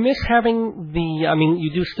 Do you miss having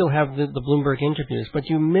you do still have the Bloomberg interviews, but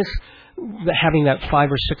do you miss having that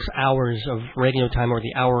 5 or 6 hours of radio time or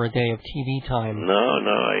the hour a day of TV time? No.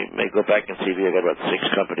 I may go back in TV. I got about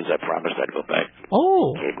 6 companies I promised I'd go back.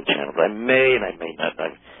 Oh. Cable channels. I may and I may not.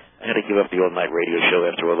 I had to give up the all-night radio show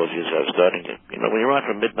after all those years I was starting it. When you're on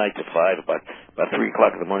from midnight to 5, about 3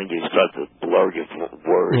 o'clock in the morning, you start to blur your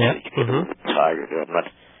words. Yeah. You get a little tired. I'm not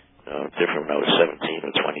different when I was 17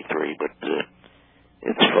 or 23, but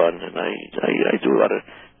it's fun, and I do a lot of.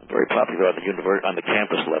 I'm very popular on the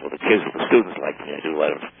campus level. The students like me. I do a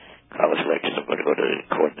lot of college lectures. I'm going to go to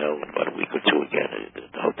Cornell in about a week or 2 again.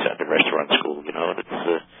 The hotel, the restaurant school. And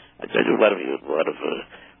I do a lot of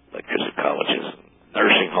lectures at colleges,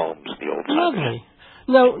 nursing homes, the old time. Lovely.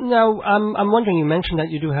 Now, I'm wondering. You mentioned that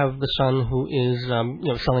you do have the son who is,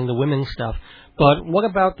 selling the women's stuff. But what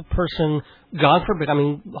about the person? God forbid.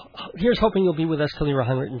 Here's hoping you'll be with us till you're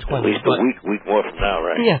 120. At least a week more from now,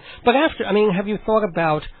 right? Yeah. But after, have you thought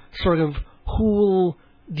about sort of who'll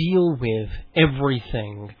deal with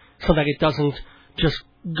everything so that it doesn't just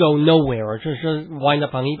go nowhere or just wind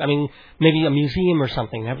up on, maybe a museum or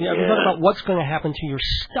something? Have you thought about what's going to happen to your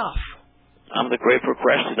stuff? I'm the great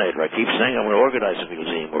procrastinator. I keep saying I'm going to organize a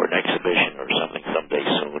museum or an exhibition or something someday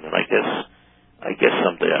soon, and I guess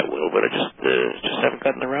someday I will, but I just haven't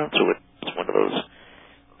gotten around to it. It's one of those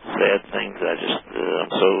sad things.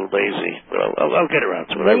 I'm so lazy, but I'll get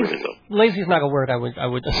around to it. I really will. Lazy is not a word I would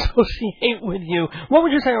associate with you. What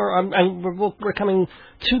would you say? We're coming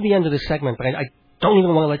to the end of this segment, but I don't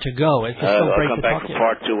even want to let you go. It's just so great to talk to you. I'll come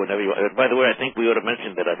back for part 2 whenever you want. By the way, I think we ought to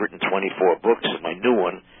mention that I've written 24 books, and my new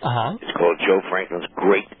one is called Joe Franklin's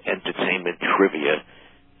Great Entertainment Trivia.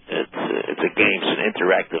 It's a game. It's an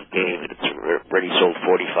interactive game, and it's already sold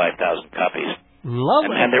 45,000 copies.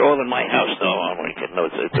 Lovely. And they're all in my house, though. I'm only kidding. No,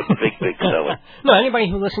 it's a big seller. No, anybody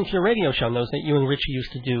who listens to your radio show knows that you and Richie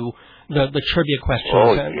used to do the trivia questions.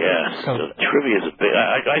 Oh, yeah. So trivia is a big...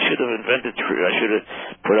 I should have invented trivia. I should have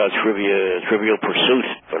put out Trivial Pursuit,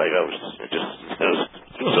 but I was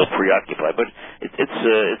so preoccupied. But it's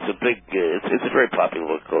a big... It's a very popular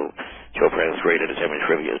book called Joe Franklin's Great Entertainment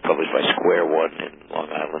Trivia. It's published by Square One in Long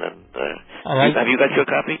Island. And have you got your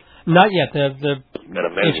copy? Not yet. The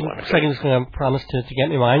second is going to promise to get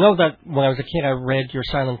me one. I know that when I was a kid, I read your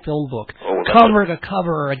silent film book, cover to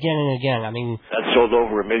cover, again and again. That sold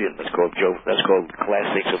over 1 million. That's called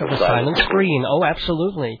Classics of the Silent Screen. Oh,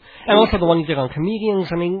 absolutely. And also the one you did on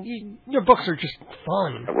comedians. Your books are just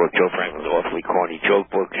fun. I wrote Joe Franklin's awfully corny joke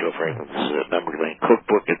book, Joe Franklin's Memory Lane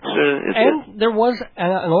cookbook. There was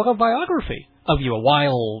an autobiography of you a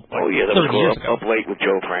while. Oh yeah, that was called Up Late with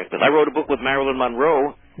Joe Franklin. I wrote a book with Marilyn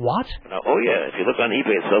Monroe. What? Oh yeah, if you look on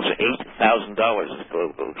eBay, it sells for $8,000.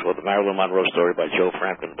 It's called The Marilyn Monroe Story by Joe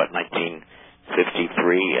Franklin, about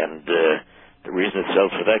 1953, and the reason it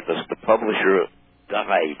sells for that because the publisher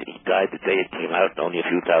died. He died the day it came out, and only a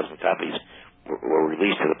few thousand copies were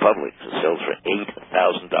released to the public. It sells for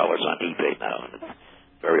 $8,000 on eBay now, and it's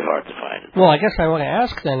very hard to find it. Well, I guess I want to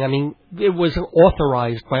ask then. It was an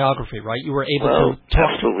authorized biography, right? You were able to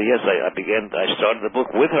talk. Absolutely, yes. I started the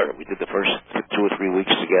book with her. We did the first 2 or 3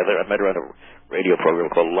 weeks together. I met her on a radio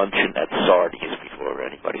program called Luncheon at Sardi's before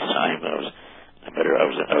anybody's time. I met her. I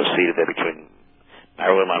was seated there between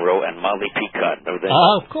Marilyn Monroe and Molly Peacock. Remember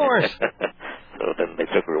that? Of course. So then they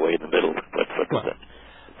took her away in the middle.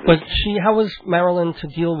 But how was Marilyn to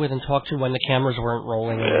deal with and talk to when the cameras weren't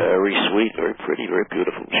rolling? Very sweet, very pretty, very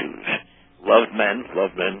beautiful. She loved men.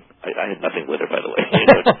 I had nothing with her, by the way.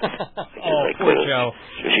 Poor Joe.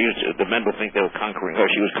 The men would think they were conquering her.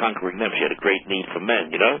 She was conquering them. She had a great need for men,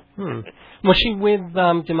 Was she with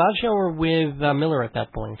DiMaggio or with Miller at that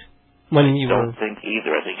point? I don't think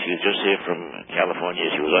either. I think she was just here from California.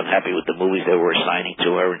 She was unhappy with the movies they were assigning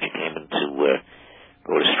to her, and she came in to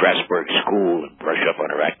go to Strasberg School and brush up on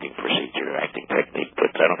her acting procedure, acting technique.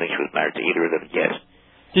 But I don't think she was married to either of them yet.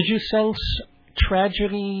 Did you sense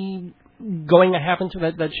tragedy going to happen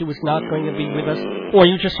to that she was not going to be with us? Or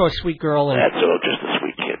you just saw a sweet girl? That's all, just a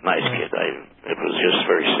sweet kid, nice kid. It was just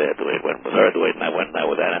very sad the way it went with her, the way I went now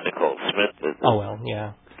with Anna Nicole Smith.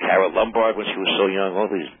 Yeah. Carol Lombard when she was so young, all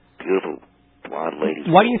these beautiful blonde ladies.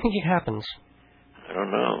 Why do you think it happens? I don't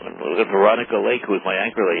know. And Veronica Lake, who was my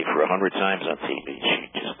anchor lady for 100 times on TV, she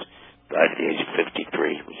just died at the age of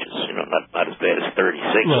 53, which is, not as bad as 36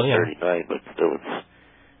 or 39, but still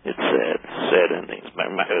it's sad endings.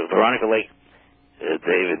 Veronica Lake,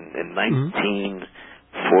 Dave, in 1944,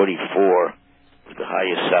 was the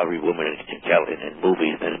highest salary woman in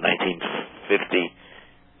movies. Then in 1950,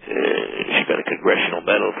 she got a congressional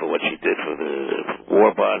medal for what she did for the war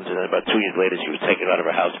bonds, and then about 2 years later, she was taken out of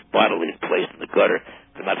her house bodily and placed in the gutter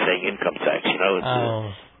for not paying income tax.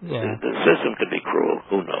 The system can be cruel.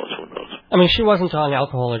 Who knows? I mean, she wasn't on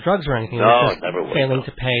alcohol or drugs or anything. No, just never was. Failing to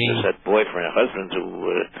pay. Just that boyfriend, husband, who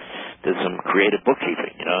did some creative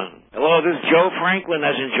bookkeeping. Hello, this is Joe Franklin.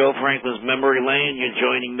 That's in Joe Franklin's Memory Lane. You're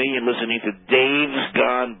joining me and listening to Dave's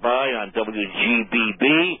Gone By on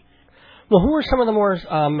WGBB. Well, who are some of the more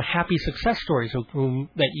happy success stories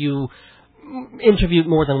that you interviewed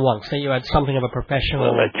more than once? That you had something of a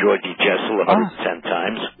professional... Well, Georgie Jessel 110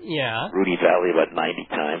 times. Yeah. Rudy Valley about 90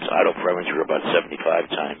 times. Otto Preminger about 75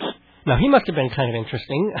 times. Now, he must have been kind of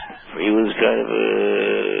interesting. He was kind of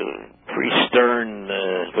pretty stern.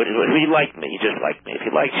 But he liked me. He just liked me. If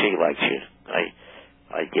he likes you, he likes you.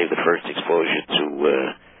 I gave the first exposure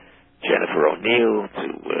to... Jennifer O'Neill, to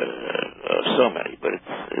so many, but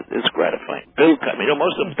it's gratifying. Bill,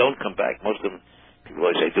 most of them don't come back. Most of them, people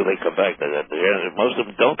always say, do they come back? Most of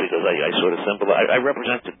them don't, because I sort of symbolize. I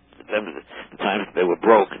represented them the times they were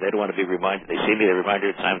broke. They don't want to be reminded. They see me, they remind you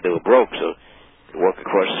of the times they were broke, so they walk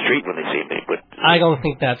across the street when they see me. But I don't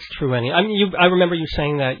think that's true. I remember you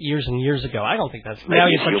saying that years and years ago. I don't think that's... Now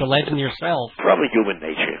you're such a legend yourself. Probably human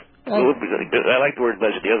nature. I like the word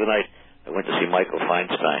legend. The other night, I went to see Michael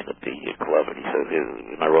Feinstein at the club, and he said,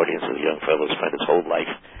 in our audience, a young fellow spent his whole life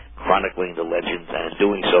chronicling the legends, and in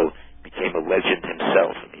doing so, became a legend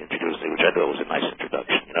himself. And he introduced me, which I thought was a nice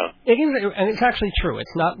introduction, It is, and it's actually true.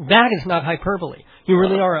 That is not hyperbole. You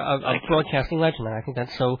really are a broadcasting legend, and I think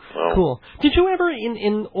that's so cool. Did you ever,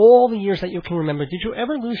 in all the years that you can remember, did you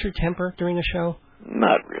ever lose your temper during a show?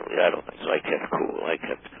 Not really. I don't think so. I kept cool. I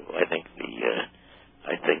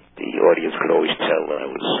think the audience could always tell that I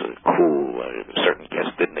was cool. Certain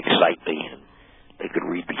guests didn't excite me, and they could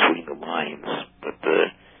read between the lines. But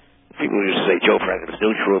people used to say Joe Franklin is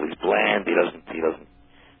neutral. He's bland. He doesn't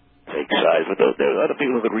take sides. But there are other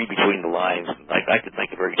people who could read between the lines. I could make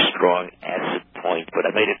a very strong acid point, but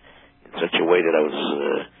I made it in such a way that I was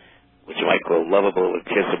what you might call lovable and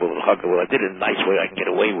kissable and huggable. I did it in a nice way. I can get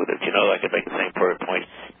away with it. I could make the same point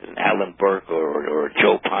that Alan Burke or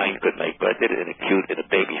Joe Pine could make, but I did it in a cute, in a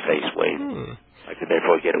baby-face way. I could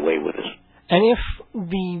therefore get away with it. And if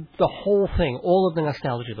the whole thing, all of the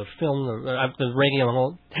nostalgia, the film, the radio, and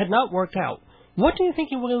all, had not worked out, what do you think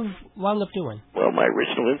you would have wound up doing? Well, my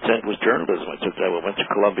original intent was journalism. I went to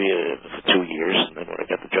Columbia for 2 years, and then when I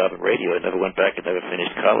got the job in radio, I never went back and never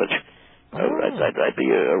finished college. I'd be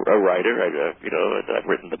a writer. I've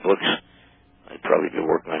written the books. I'd probably be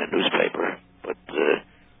working on a newspaper. But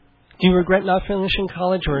do you regret not finishing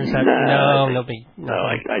college, or is that no big? No,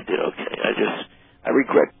 I did okay. I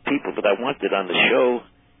regret people that I wanted on the show.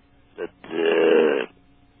 That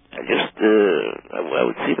I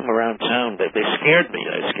would see them around town. They scared me.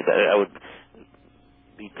 I would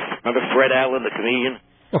remember Fred Allen, the comedian.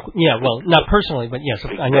 Oh, yeah, well, not personally, but yes,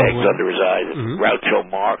 I know. Bags under his eyes. Groucho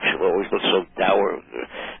Marx, who always looked so dour.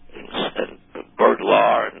 And Bert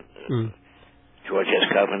Lahr and George S.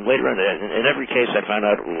 Kaufman. Later on, in every case, I found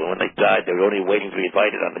out when they died, they were only waiting to be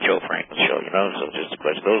invited on the Joe Franklin show, So just a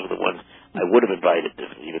question. Those are the ones I would have invited,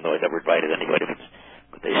 even though I never invited anybody.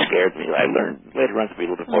 But they scared me. I learned later on to be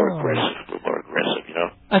a little bit more aggressive,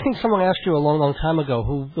 I think someone asked you a long, long time ago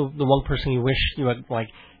who the one person you wish you had,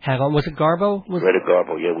 had on. Was it Garbo? Greta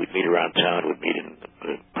Garbo, yeah. We'd meet around town. We'd meet in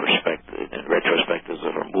retrospectives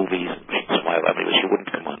of her movies, and she'd smile at me, but she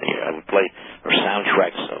wouldn't come on the air. I would play her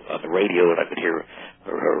soundtracks on the radio, and I could hear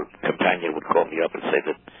her companion would call me up and say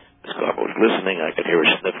that Miss Garbo was listening. I could hear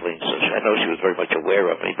her sniffling. So I know she was very much aware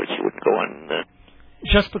of me, but she wouldn't go on...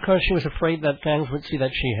 Just because she was afraid that fans would see that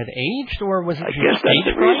she had aged, or was it? I guess that's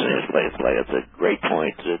the reason. It's a great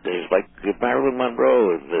point. There's like Marilyn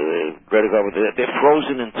Monroe, Greta Garbo. They're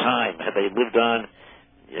frozen in time. Had they lived on,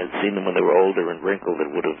 and seen them when they were older and wrinkled, it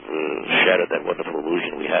would have shattered that wonderful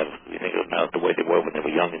illusion we have. We think of them now the way they were when they were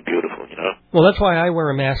young and beautiful. Well, that's why I wear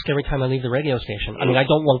a mask every time I leave the radio station. I mean, I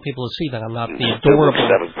don't want people to see that I'm not the adorable.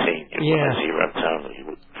 17. When I see you around town,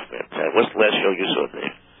 what's the last show you saw,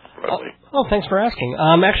 Dave? Oh, thanks for asking.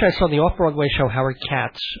 Actually, I saw the off-Broadway show Howard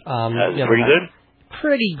Katz. Pretty good?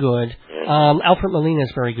 Pretty good. Yeah. Alfred Molina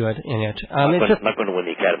is very good in it. I'm not going to win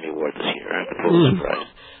the Academy Award this year. I'm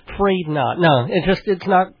surprised. afraid not. No, it's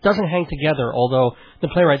not, doesn't hang together, although the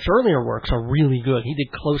playwright's earlier works are really good. He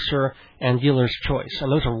did Closer and Dealer's Choice,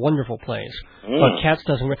 and those are wonderful plays. But Cats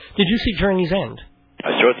doesn't... Did you see Journey's End?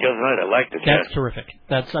 I saw it the other night. I liked it. That's terrific.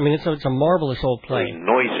 It's a marvelous old play. Very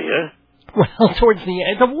noisy, huh? Well, towards the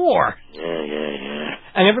end, the war. Yeah.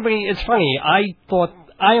 And everybody, it's funny, I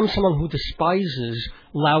am someone who despises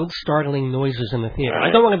loud, startling noises in the theater. Right.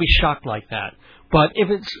 I don't want to be shocked like that. But if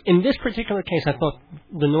it's, in this particular case, I thought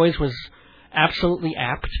the noise was absolutely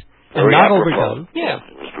apt and Very not apropos. overdone. Yeah.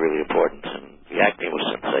 It was really important, and the acting was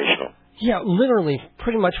sensational. Yeah, literally,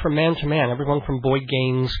 pretty much from man to man, everyone from Boyd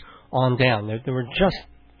Gaines on down. They were just,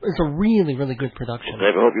 it's a really, really good production.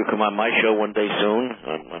 Dave, I hope you come on my show one day soon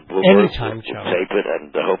on Bloomberg. Anytime, Joe. We'll tape it,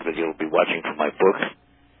 and I hope that you'll be watching for my book.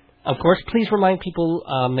 Of course, please remind people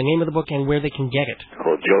the name of the book and where they can get it. It's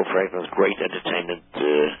called Joe Franklin's Great Entertainment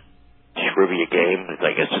Trivia Game.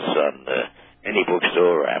 I guess it's on any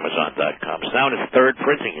bookstore or Amazon.com. It's now in its third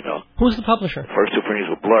printing, you know. Who's the publisher? The first two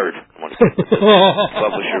printings were blurred. The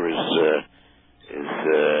publisher is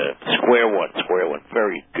Square One.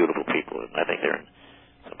 Very beautiful people, and I think they're in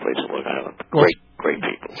some place in Long Island. Great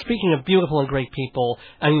people. Speaking of beautiful and great people,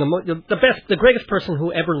 and the greatest person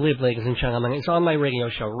who ever lived, ladies and gentlemen, is on my radio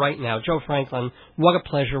show right now, Joe Franklin. What a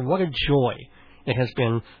pleasure, what a joy it has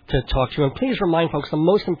been to talk to you. And please remind folks the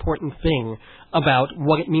most important thing about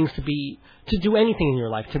what it means to do anything in your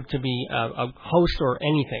life, to be a host or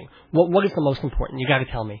anything. What is the most important? You got to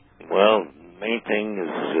tell me. Well, the main thing is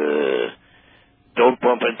don't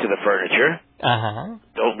bump into the furniture.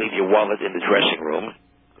 Don't leave your wallet in the dressing room.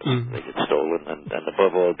 They get stolen. And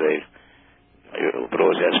above all, Dave, I would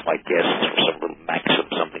always ask my guests for some little maxim,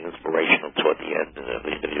 something inspirational toward the end of the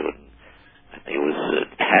interview. And I think it was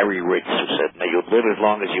Harry Ritz who said, "May you live as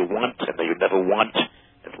long as you want, and may you never want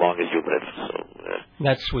as long as you live." So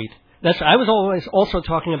that's sweet. I was always also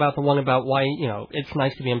talking about the one about why, it's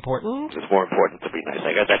nice to be important. It's more important to be nice.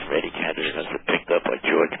 I got that from Eddie Cantor, and that's been picked up by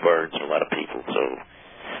George Burns and a lot of people. So,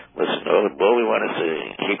 listen, all we want is to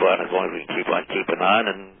keep on as long as we can keep on keeping on,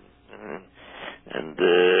 and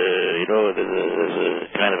there's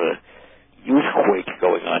a kind of a youth quake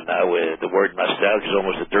going on now where the word nostalgia is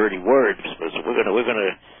almost a dirty word. So we're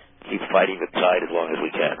gonna keep fighting the tide as long as we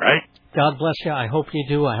can, right? God bless you. I hope you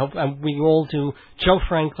do. I hope we all do. Joe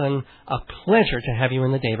Franklin, a pleasure to have you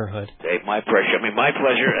in the neighborhood. Dave, my pleasure. My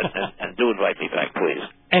pleasure, and do invite me back, please.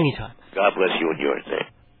 Anytime. God bless you and yours, Dave.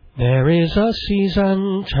 There is a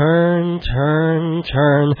season, turn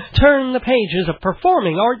the pages of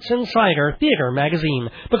Performing Arts Insider Theater magazine,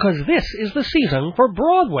 because this is the season for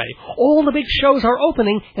Broadway. All the big shows are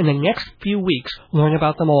opening in the next few weeks. Learn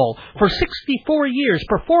about them all. For 64 years,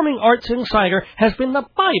 Performing Arts Insider has been the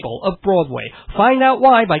Bible of Broadway. Find out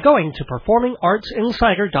why by going to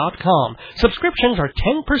performingartsinsider.com. Subscriptions are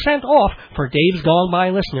 10% off for Dave's Gone By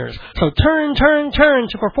listeners. So turn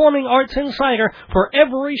to Performing Arts Insider for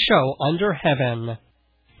every show under heaven.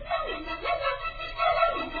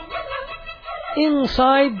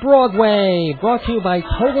 Inside Broadway, brought to you by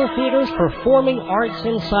Total Theater's Performing Arts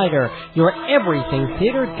Insider, your everything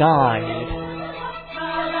theater guide.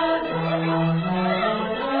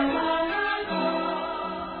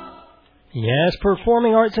 Yes,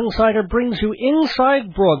 Performing Arts Insider brings you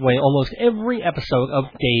inside Broadway almost every episode of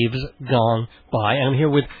Dave's Gone By. And I'm here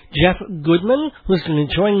with Jeff Goodman, who's going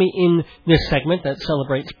to join me in this segment that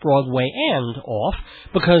celebrates Broadway and off,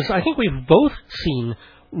 because I think we've both seen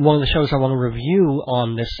one of the shows I want to review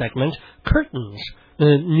on this segment, Curtains,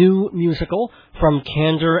 the new musical from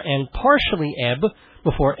Kander and partially Ebb,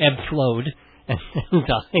 before Ebb flowed and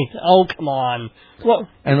died. Oh, come on. Well,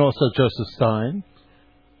 and also Joseph Stein.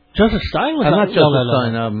 Joseph Stein was not Joseph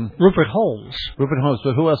Stein. Rupert Holmes. Rupert Holmes,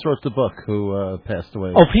 but who else wrote the book? Who passed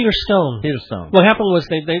away? Oh, Peter Stone. Peter Stone. What happened was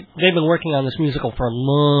they've been working on this musical for a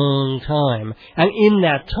long time, and in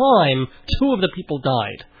that time, two of the people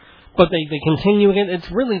died. But they continue it.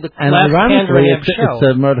 It's really the and last ironically, show. It's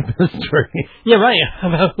a murder mystery. Yeah, right.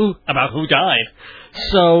 About who died.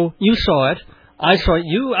 So you saw it. I saw it.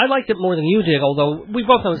 I liked it more than you did, although we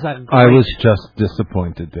both know it's not great. I was just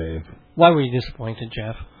disappointed, Dave. Why were you disappointed,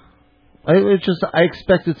 Jeff? I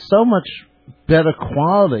expected so much better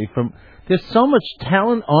quality from. There's so much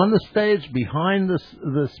talent on the stage behind this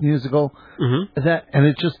musical and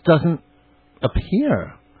it just doesn't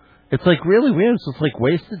appear. It's like really weird. It's just like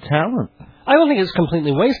wasted talent. I don't think it's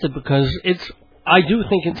completely wasted because I do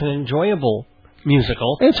think it's an enjoyable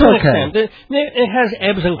musical. It's okay. It has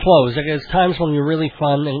ebbs and flows. There's times when you're really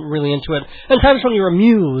fun and really into it, and times when you're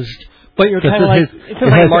amused. But you're kind of like, it's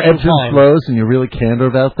like ebbs and flows, and you're really candor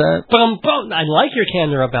about that? But I like your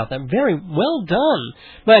candor about that. Very well done.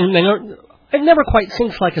 But it never quite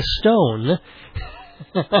sinks like a stone.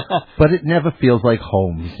 But it never feels like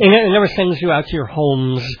Holmes. It never sends you out to your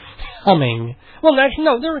homes humming. Well, actually,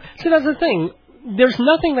 no. See, that's the thing. There's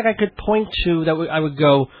nothing that I could point to that I would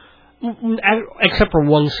go, except for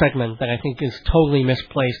one segment that I think is totally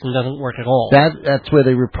misplaced and doesn't work at all. That's where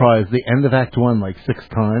they reprise the end of Act 1 like 6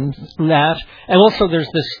 times. That, and also there's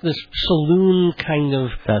this saloon kind of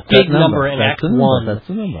big number in Act 1. That's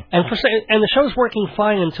the number. And the show's working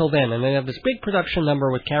fine until then, and they have this big production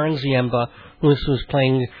number with Karen Ziemba, who's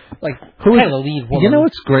playing kind of the lead woman. You know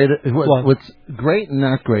what's great? What's great and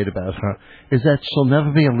not great about her is that she'll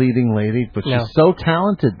never be a leading lady, but she's so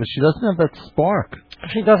talented, but she doesn't have that spark.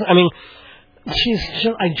 She doesn't. I mean,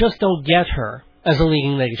 I just don't get her as a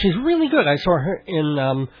leading lady. She's really good. I saw her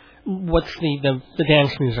in what's the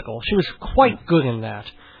dance musical. She was quite good in that.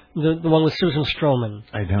 The one with Susan Stroman.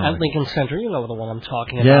 I know. At Lincoln Center. You know the one I'm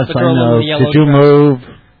talking about. Yes, the girl I know. In the yellow Did you dress. move?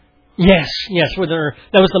 Yes, with her.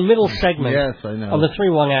 That was the middle segment. Yes, I know. Of the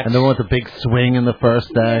 3-1 act. And the one with the big swing in the first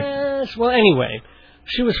act. Yes. Well, anyway,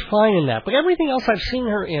 she was fine in that. But everything else I've seen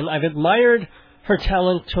her in, I've admired her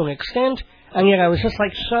talent to an extent, and yet I was just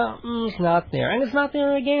like, something's not there, and it's not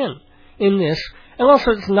there again in this. And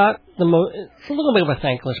also, it's not it's a little bit of a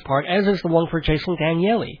thankless part, as is the one for Jason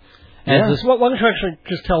Daniele. Why don't you actually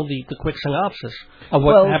just tell the quick synopsis of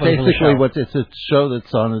what happens in the show? Basically, it's a show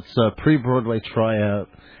that's on its pre-Broadway tryout,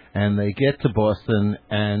 and they get to Boston,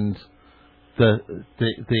 and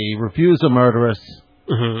the reviews are murderous,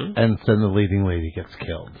 and then the leading lady gets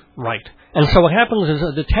killed. Right. And so what happens is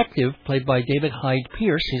a detective, played by David Hyde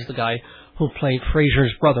Pierce, he's the guy who played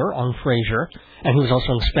Frasier's brother on Frasier, and who was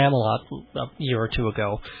also in Spamalot a year or two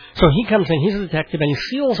ago. So he comes in, he's a detective, and he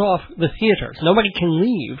seals off the theaters. Nobody can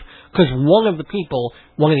leave, because one of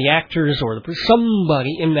the actors or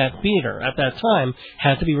somebody in that theater at that time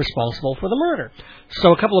had to be responsible for the murder.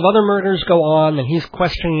 So a couple of other murders go on, and he's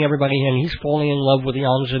questioning everybody, and he's falling in love with the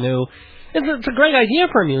ingenue. It's a great idea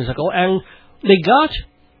for a musical, and they got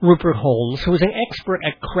Rupert Holmes, who is an expert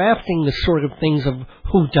at crafting the sort of things of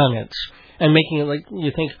whodunits, and making it like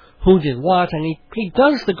you think, who did what, and he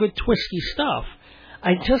does the good twisty stuff.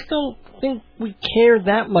 I just don't think we care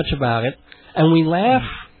that much about it, and we laugh,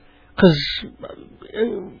 because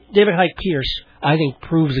David Hyde Pierce, I think,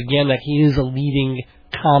 proves again that he is a leading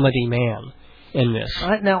comedy man in this.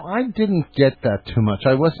 I didn't get that too much.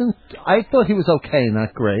 I thought he was okay,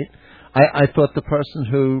 not great. I thought the person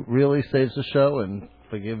who really saves the show, and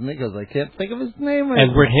forgive me because I can't think of his name right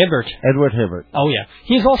Edward Hibbert. Edward Hibbert. Oh, yeah.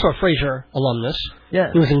 He's also a Frasier alumnus.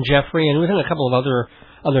 Yeah. He was in Jeffrey, and he was in a couple of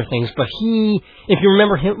other things. But if you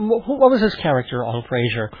remember him, what was his character on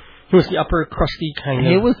Frasier? He was the upper crusty kind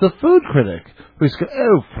of... He was the food critic. Who's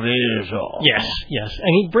Frasier. Yes.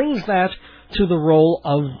 And he brings that to the role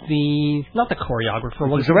of not the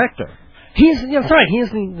choreographer. The director. That's right. He is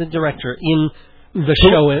the director in the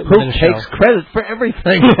show. Who takes credit for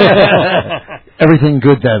everything. Everything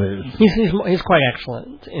good, that is. He's quite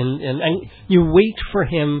excellent. And you wait for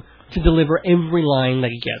him to deliver every line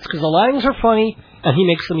that he gets. Because the lines are funny, and he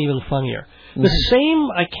makes them even funnier. Mm-hmm. The same,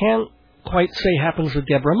 I can't quite say, happens with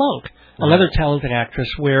Deborah Monk, another talented actress,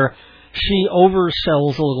 where she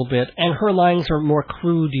oversells a little bit, and her lines are more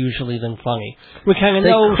crude usually than funny. We kind of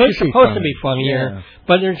know she's supposed to be funnier,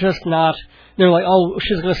 but they're just not. They're like, oh,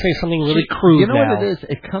 she's going to say something really crude. You know now. what it is?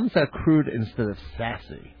 It comes out crude instead of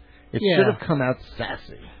sassy. It should have come out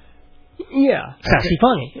sassy. Yeah, sassy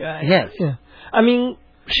funny. Yes. Yeah. I mean,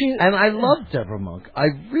 and I love Deborah Monk. I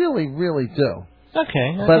really, really do.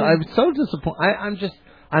 Okay. But I'm so disappointed.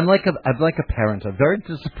 I'm like a parent. I'm very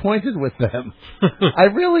disappointed with them. I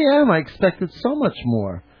really am. I expected so much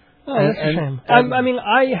more. Oh, that's a shame. I mean,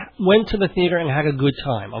 I went to the theater and had a good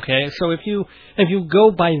time. Okay, so if you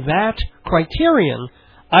go by that criterion,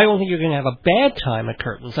 I don't think you're going to have a bad time at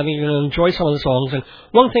Curtains. I think you're going to enjoy some of the songs. And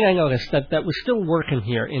one thing I noticed that was still working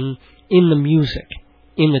here in the music,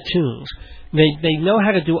 in the tunes, they know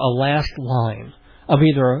how to do a last line of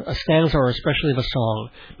either a stanza or especially of a song.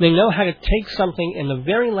 They know how to take something in the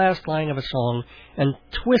very last line of a song and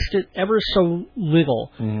twist it ever so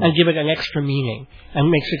little and give it an extra meaning and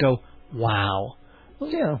makes it go, wow.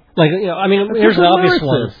 Yeah. Like, I mean, here's an obvious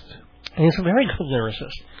one. And he's a very good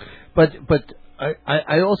lyricist. But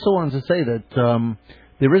I also wanted to say that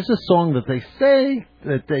there is a song that they say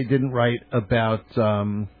that they didn't write about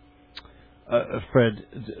Fred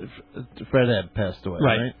Ebb passed away,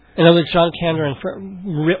 right? In other words, John Kander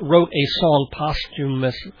wrote a song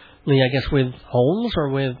posthumously, I guess, with Holmes or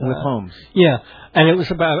with Holmes. Yeah, and it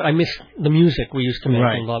was about I miss the music we used to make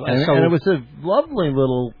in love, and it was a lovely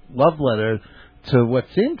little love letter to what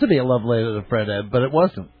seemed to be a love letter to Fred Ebb, but it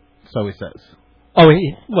wasn't. So he says. Oh,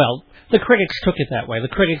 well, the critics took it that way. The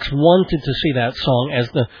critics wanted to see that song as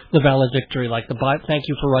the valedictory, like thank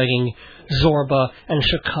you for writing Zorba and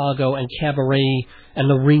Chicago and Cabaret and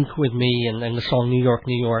The Rink with Me and the song New York,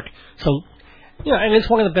 New York. So, and it's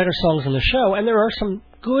one of the better songs in the show, and there are some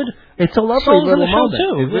good It's a lovely songs in little the show,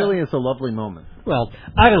 moment. too. It really is a lovely moment. Well,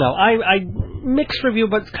 I don't know. I mixed review,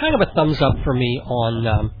 but it's kind of a thumbs up for me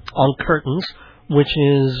on Curtains, which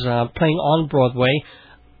is playing on Broadway.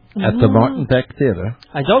 At the Martin Beck Theater.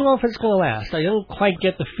 I don't know if it's going to last. I didn't quite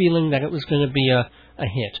get the feeling that it was going to be a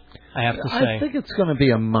hit, I have to say. I think it's going to be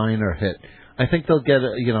a minor hit. I think they'll get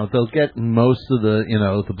most of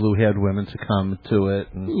the blue-haired women to come to it.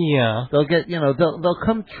 And yeah. They'll get, they'll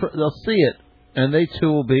come, they'll see it, and they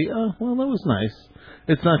too will be, oh, well, that was nice.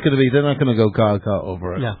 It's not going to be, they're not going to go gaga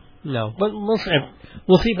over it. No. But we'll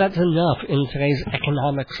see if that's enough in today's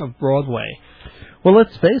economics of Broadway. Well,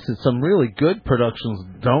 let's face it, some really good productions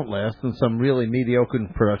don't last, and some really mediocre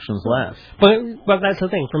productions last. But that's the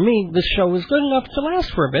thing. For me, this show was good enough to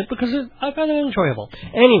last for a bit because I found it enjoyable.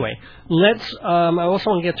 Anyway, I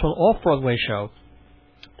also want to get to an off-Broadway show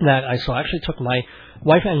that I saw. I actually took my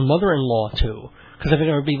wife and mother-in-law to, because I think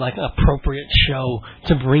it would be like an appropriate show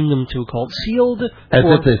to bring them to, called Sealed. As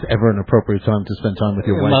if there's ever an appropriate time to spend time with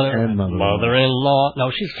your wife and mother-in-law. Mother-in-law.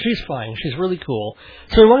 No, she's fine. She's really cool.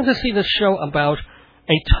 So we wanted to see this show about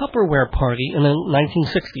a Tupperware party in the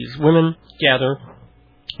 1960s. Women gather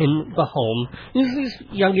in the home. These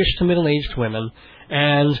youngish to middle-aged women,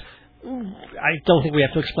 and I don't think we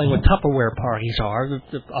have to explain what Tupperware parties are.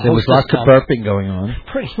 There was lots of burping going on.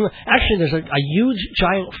 Actually, there's a huge,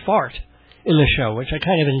 giant fart in the show, which I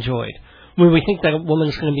kind of enjoyed. When we think that a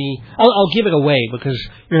woman's going to be... I'll give it away, because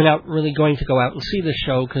you're not really going to go out and see the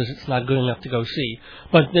show, because it's not good enough to go see.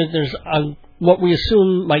 But there's what we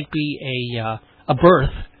assume might be a birth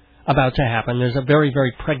about to happen. There's a very,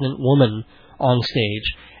 very pregnant woman on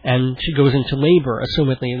stage, and she goes into labor,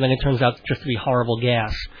 assumedly, and then it turns out just to be horrible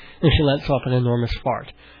gas, and she lets off an enormous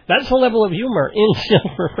fart. That's the level of humor in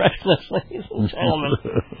Silver Freshness, ladies and gentlemen.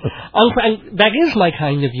 And that is my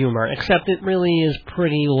kind of humor, except it really is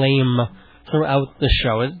pretty lame throughout the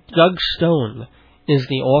show. Doug Stone is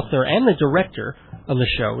the author and the director of the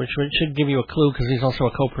show, which should give you a clue, because he's also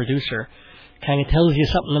a co-producer. Kind of tells you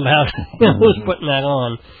something about who's putting that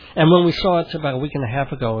on. And when we saw it about a week and a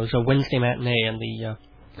half ago, it was a Wednesday matinee, and the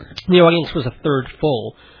audience was a third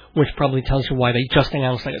full, which probably tells you why they just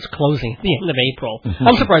announced that it's closing at the end of April.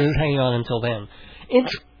 I'm surprised it's hanging on until then.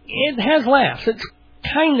 It has laughs. It's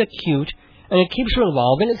kind of cute, and it keeps you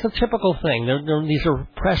involved, and it's a typical thing. These are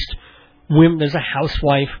repressed women. There's a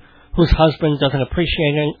housewife whose husband doesn't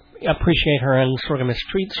appreciate her and sort of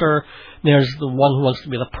mistreats her. There's the one who wants to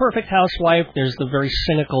be the perfect housewife. There's the very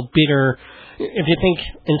cynical, bitter. If you think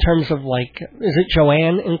in terms of, like, is it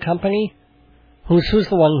Joanne and Company? Who's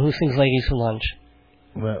the one who sings Ladies Who Lunch?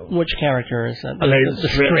 Well, which character is that? The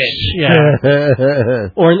Stritch. Yeah.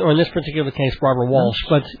 or in this particular case, Barbara Walsh.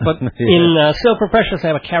 But in Silver Precious, they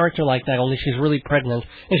have a character like that, only she's really pregnant,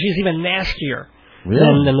 and she's even nastier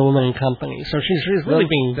than the woman in Company. So she's really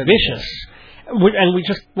being vicious. And we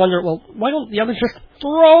just wonder, well, why don't the others just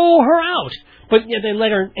throw her out? But yeah, they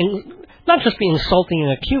let her, not just be insulting in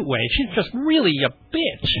a cute way, she's just really a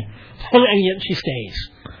bitch. And yet she stays.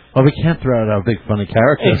 Well, we can't throw out our big funny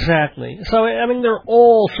characters. Exactly. So, I mean, there are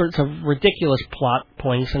all sorts of ridiculous plot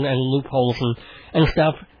points and loopholes and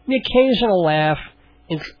stuff. The occasional laugh.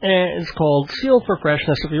 It's called Seal for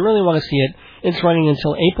Freshness. If you really want to see it, it's running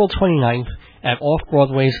until April 29th at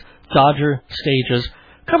Off-Broadway's Dodger Stages.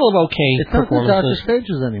 A couple of okay performances. It's not the Dodger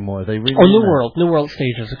Stages anymore. They New World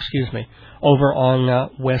Stages, excuse me, over on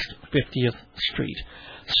West 50th Street.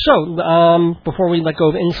 So, before we let go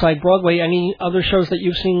of Inside Broadway, any other shows that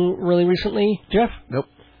you've seen really recently, Jeff? Nope.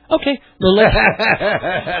 Okay, then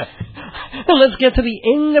let's get to the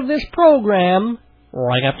end of this program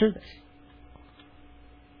right after this.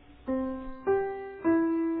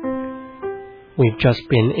 We've just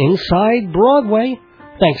been Inside Broadway,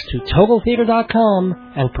 thanks to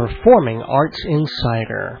TotalTheater.com and Performing Arts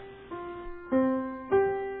Insider.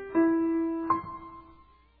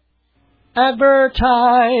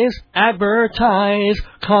 Advertise, advertise,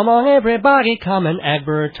 come on everybody, come and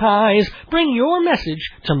advertise. Bring your message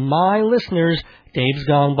to my listeners. Dave's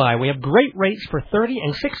Gone By. We have great rates for 30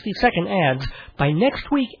 and 60-second ads. By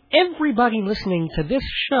next week, everybody listening to this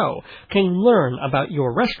show can learn about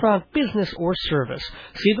your restaurant, business, or service.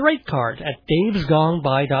 See the rate card at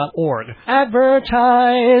davesgoneby.org.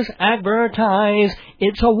 Advertise, advertise.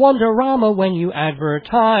 It's a wonderama when you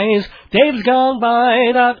advertise.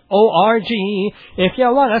 davesgoneby.org. If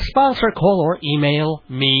you want a sponsor, call or email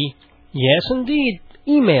me. Yes, indeed.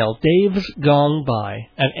 email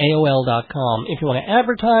davesgoneby@aol.com. If you want to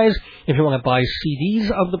advertise, if you want to buy CDs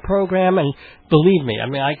of the program, and believe me, I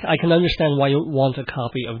mean, I can understand why you want a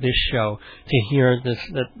copy of this show to hear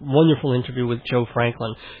that wonderful interview with Joe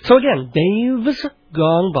Franklin. So again,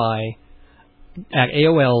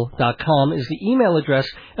 davesgoneby@aol.com is the email address,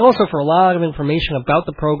 and also for a lot of information about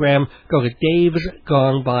the program, go to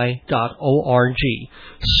davesgoneby.org.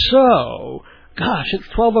 So, gosh, it's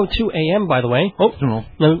 12:02 a.m., by the way. Oh, no.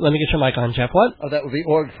 Let me get your mic on, Jeff. What? Oh, that would be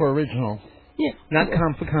org for original. Yeah. Not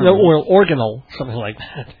com for com. No, or organal, something like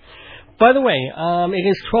that. By the way, it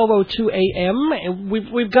is 12:02 a.m.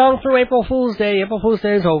 We've gone through April Fool's Day. April Fool's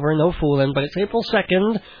Day is over, no fooling, but it's April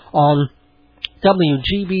 2nd on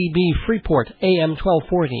WGBB Freeport, AM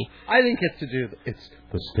 1240. I think it's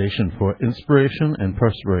the station for inspiration and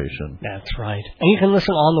perspiration. That's right. And you can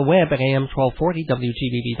listen on the web at AM1240,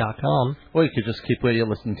 WGBB.com. Or you could just keep where you're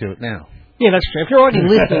listening to it now. Yeah, that's true. If you're already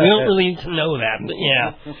listening, you don't really need to know that, but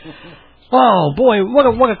yeah. Oh, boy,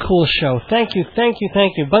 what a cool show. Thank you.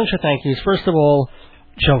 Bunch of thank yous. First of all,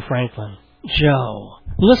 Joe Franklin. Joe.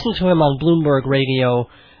 Listen to him on Bloomberg Radio.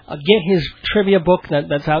 Get his trivia book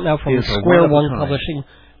that's out now from Square One Publishing.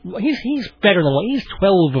 He's better than one. He's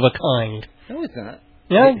 12 of a kind. No, he's not.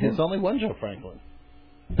 Yeah, there's only one Joe Franklin.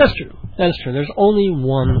 That's true. There's only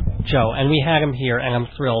one Joe, and we had him here, and I'm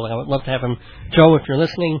thrilled. I would love to have him. Joe, if you're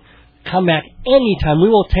listening, come back anytime. We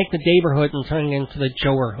will take the Daberhood and turn it into the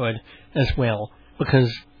Joerhood as well,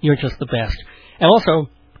 because you're just the best. And also,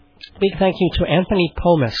 big thank you to Anthony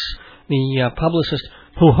Pomis, the publicist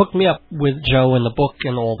who hooked me up with Joe and the book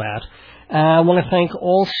and all that. I want to thank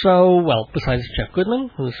also, well, besides Jeff Goodman,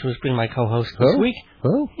 who's been my co-host this week.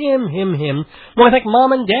 Oh. Him. I want to thank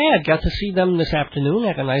Mom and Dad. Got to see them this afternoon.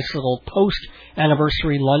 Had a nice little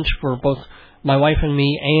post-anniversary lunch for both my wife and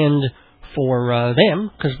me and for them,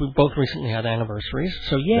 because we both recently had anniversaries.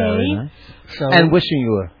 So, yay. Very nice. So, and wishing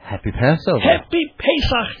you a happy Passover. Happy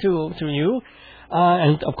Pesach to you.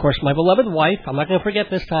 And, of course, my beloved wife. I'm not going to forget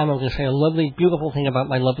this time. I'm going to say a lovely, beautiful thing about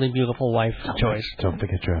my lovely, beautiful wife, Joyce. Don't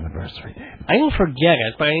forget your anniversary, Dave. I didn't forget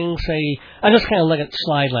it, but I didn't say... I just kind of let it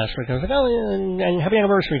slide last week. I was like, oh, and happy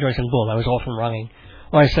anniversary, Joyce, and boom, I was off and running.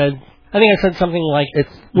 Or I think I said something like,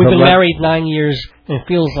 we've been married 9 years, and it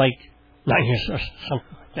feels like 9 years or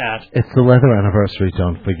something like that. It's the leather anniversary,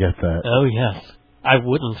 don't forget that. Oh, yes. I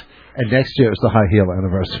wouldn't. And next year it's the high heel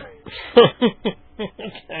anniversary.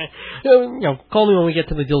 Okay. Call me when we get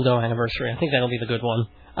to the dildo anniversary. I think that'll be the good one.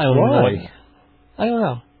 I don't know. I don't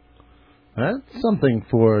know. That's something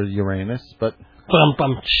for Uranus, but...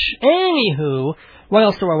 Anywho, what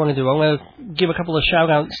else do I want to do? I want to give a couple of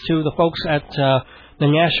shout-outs to the folks at the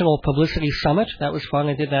National Publicity Summit. That was fun.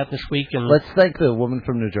 I did that this week. And let's thank the woman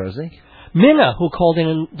from New Jersey. Minna, who called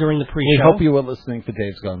in during the pre-show. We hope you were listening for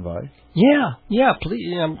Dave's Gone By. Yeah,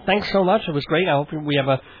 please. Thanks so much. It was great. I hope we have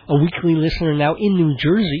a weekly listener now in New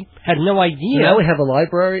Jersey. Had no idea. Now we have a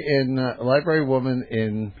library woman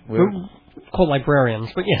in... We're called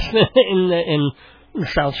librarians, but yes, in the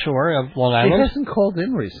South Shore of Long Island. She hasn't called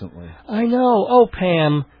in recently. I know. Oh,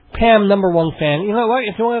 Pam. Pam, number one fan. You know what?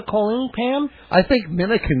 If you want to call in, Pam... I think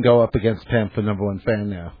Minna can go up against Pam for number one fan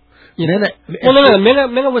now. No.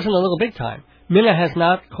 Minna was in a little big time. Minna has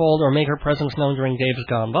not called or made her presence known during Dave's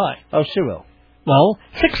Gone By. Oh, she will. Well,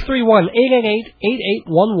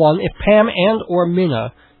 631-888-8811 if Pam and or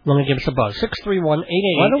Minna want to give us a buzz.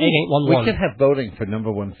 631-888-8811. We could have voting for number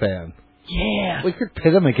one fan. Yeah. We could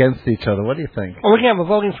pit them against each other. What do you think? Or we can have a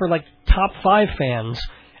voting for, top 5 fans.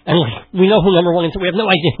 And we know who number 1 and 2. We have no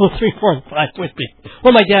idea who 3, 4, and 5 would be.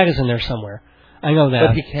 Well, my dad is in there somewhere. I know that.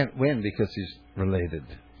 But he can't win because he's related.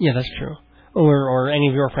 Yeah, that's true. Or any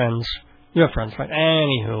of your friends. You have friends, right?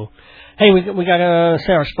 Anywho. Hey, we got to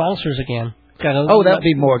say our sponsors again. That'd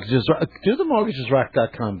be Mortgages Rock. Do the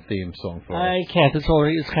MortgagesRock.com theme song for us. I can't. It's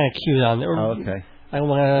kind of queued on there. Oh, okay. I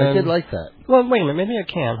did like that. Well, wait a minute. Maybe I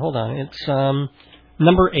can. Hold on. It's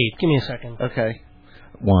number 8. Give me a second. Okay.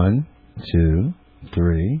 1, 2,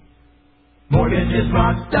 3.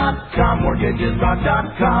 MortgagesRock.com,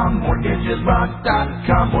 MortgagesRock.com,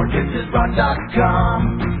 MortgagesRock.com, MortgagesRock.com.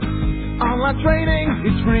 Online trading,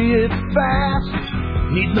 it's free, it's fast.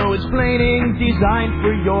 Need no explaining, designed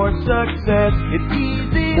for your success. It's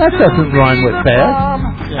easy. That doesn't rhyme with fast.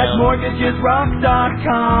 At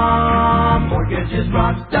MortgagesRock.com,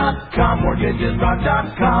 MortgagesRock.com,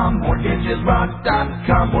 MortgagesRock.com,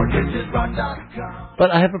 MortgagesRock.com, MortgagesRock.com.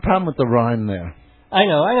 But I have a problem with the rhyme there. I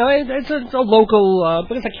know. It's a local,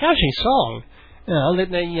 but it's a catchy song.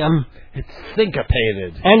 It's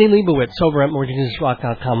syncopated. Andy Leibowitz over at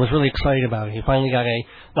MortgagesRock.com was really excited about it. He finally got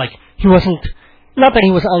he wasn't Not that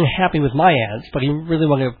he was unhappy with my ads, but he really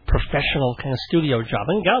wanted a professional kind of studio job,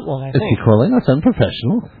 and got one, I think. Is he calling us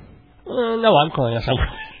unprofessional? No, I'm calling us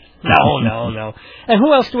unprofessional. No. And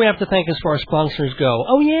who else do we have to thank as far as sponsors go?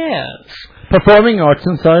 Oh, yes. Performing Arts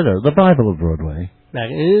Insider, the Bible of Broadway.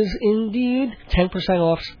 That is indeed 10%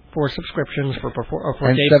 off for subscriptions for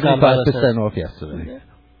and Dave's Gone By 75% off yesterday.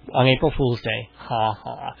 On April Fool's Day. Ha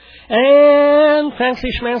ha. And Fancy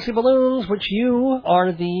Schmancy Balloons, which you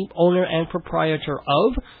are the owner and proprietor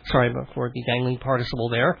of. Sorry for the dangling participle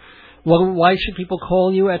there. Well, why should people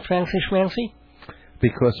call you at Fancy Schmancy?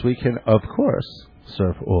 Because we can, of course,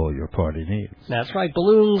 serve all your party needs. That's right.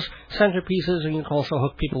 Balloons, centerpieces, and you can also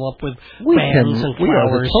hook people up with fans and flowers. We are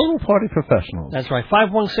the total party professionals. That's right.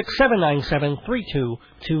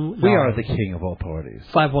 516-797-3229. We are the king of all parties.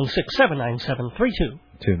 516-797-3229.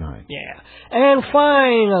 Yeah. And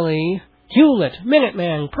finally, Hewlett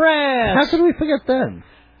Minuteman Press. How could we forget them?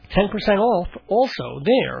 10% off also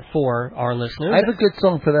there for our listeners. I have a good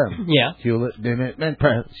song for them. Yeah. Hewlett Minuteman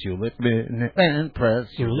Press. Hewlett Minuteman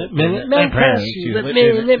Press. Hewlett Minuteman Press. Hewlett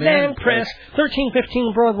Minuteman Press.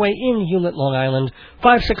 1315 Broadway in Hewlett, Long Island.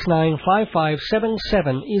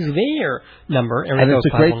 569-5577 is their number. And it's a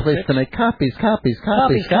great place to make copies.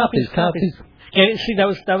 Yeah, see, that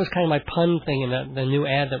was kind of my pun thing in the new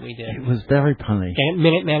ad that we did. It was very punny.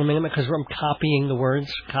 Minuteman, because I'm copying the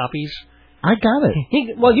words, copies. I got it.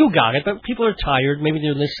 Well, you got it, but people are tired. Maybe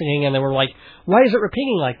they're listening, and they were like, why is it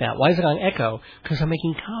repeating like that? Why is it on echo? Because I'm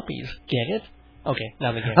making copies. Get it? Okay,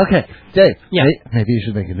 now they get it. Okay, Dave. Yeah. Maybe you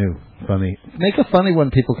should make a new funny. Make a funny one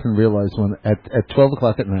people can realize when at 12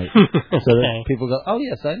 o'clock at night. So that people go, oh,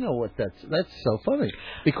 yes, I know what that's so funny.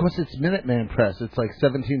 Because it's Minuteman Press. It's like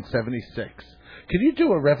 1776. Could you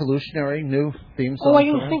do a revolutionary new theme song? Oh, I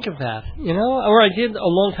didn't think of that. Or I did a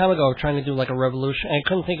long time ago trying to do like a revolution. I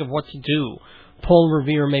couldn't think of what to do. Paul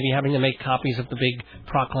Revere maybe having to make copies of the big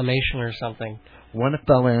proclamation or something. One if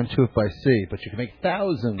by land, two if by sea, but you can make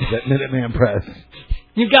thousands at Minuteman Press.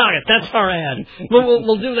 You got it. That's our ad.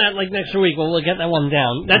 We'll do that like next week. We'll get that one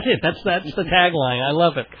down. That's it. That's the tagline. I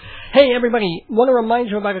love it. Hey, everybody, want to remind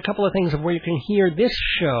you about a couple of things of where you can hear this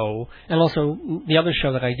show and also the other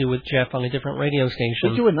show that I do with Jeff on a different radio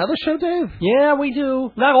station. We do another show, Dave? Yeah, we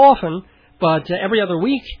do. Not often, but every other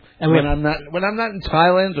week. And when I'm not in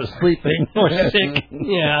Thailand or sleeping or sick.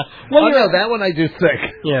 Yeah. Well, no, that one I do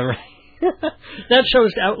sick. Yeah, right. That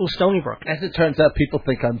show's out in Stony Brook. As it turns out, people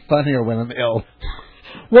think I'm funnier when I'm ill.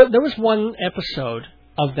 Well, there was one episode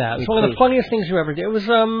of that. It's one of the funniest things you ever did. It was,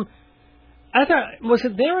 I thought, was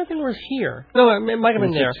it there? I think it was here. No, it might have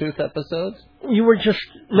been there. Tooth episodes? You were just,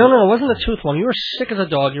 no, it wasn't a tooth one. You were sick as a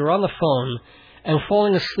dog. You were on the phone and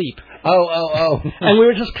falling asleep. Oh. And we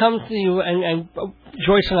were just coming to you, and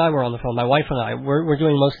Joyce and I were on the phone. My wife and I, we're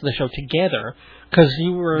doing most of the show together, because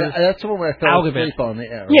you were That's the one where I fell asleep on the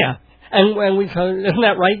air. Right? Yeah. And we told, isn't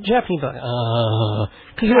that right, Jeff? He's like,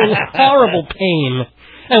 because you were in horrible pain.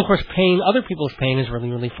 And, of course, other people's pain is really,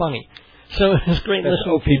 really funny. So it's great. That's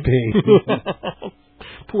OPP.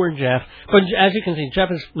 Poor Jeff. But as you can see,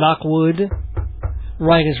 Jeff is knock wood,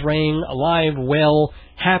 right as rain, alive, well,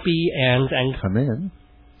 happy, and come in.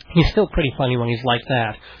 He's still pretty funny when he's like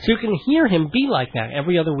that. So you can hear him be like that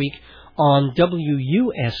every other week on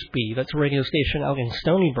WUSB. That's a radio station out in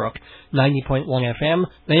Stony Brook, 90.1 FM.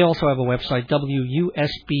 They also have a website,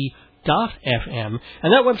 WUSB.FM.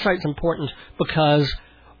 And that website's important because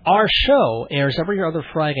our show airs every other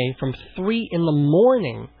Friday from 3 in the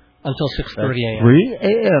morning until 6:30 a.m. 3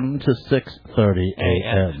 a.m. to 6:30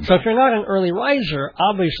 a.m. So if you're not an early riser,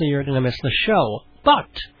 obviously you're going to miss the show. But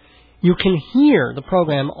you can hear the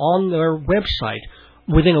program on their website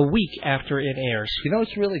within a week after it airs. You know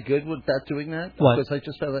what's really good about doing that? What? Because I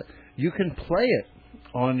just found that you can play it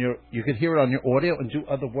you can hear it on your audio and do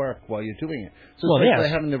other work while you're doing it. So it's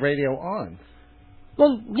like having the radio on.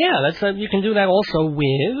 Well, yeah, you can do that also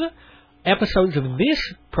with episodes of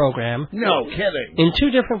this program. No kidding. In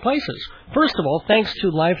two different places. First of all, thanks to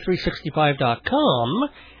Live365.com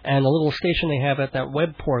and the little station they have at that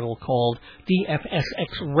web portal called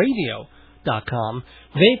DFSXradio.com,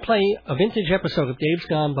 they play a vintage episode of Dave's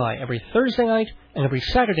Gone By every Thursday night and every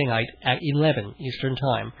Saturday night at 11 Eastern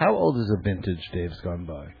Time. How old is a vintage Dave's Gone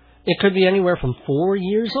By? It could be anywhere from 4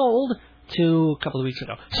 years old to a couple of weeks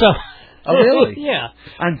ago. So... Oh, really? Yeah.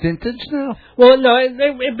 I'm vintage now? Well, no,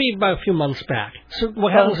 it'd be about a few months back. So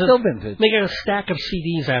what happens is vintage. They get a stack of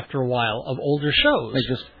CDs after a while of older shows. They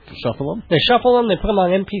just shuffle them? They shuffle them, they put them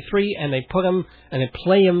on MP3, and they put them, and they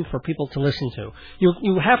play them for people to listen to.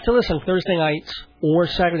 You have to listen Thursday nights or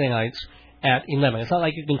Saturday nights at 11. It's not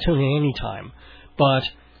like you can tune in any time. But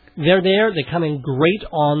they're there, they come in great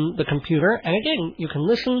on the computer, and again, you can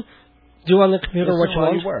listen do on the computer what you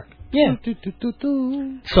want. Work. Yeah.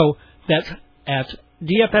 So that's at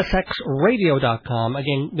dfsxradio.com.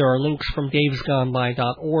 Again, there are links from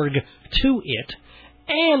davesgoneby.org to it,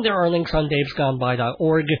 and there are links on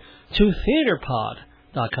davesgoneby.org to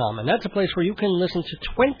theaterpod.com, and that's a place where you can listen to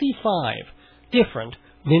 25 different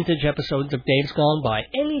vintage episodes of Dave's Gone By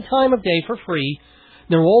any time of day for free.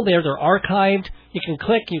 They're all there. They're archived. You can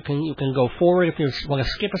click. You can go forward if you want to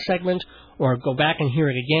skip a segment or go back and hear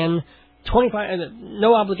it again. 25,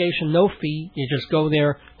 no obligation, no fee. You just go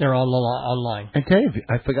there. They're online. And Dave,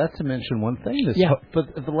 I forgot to mention one thing. For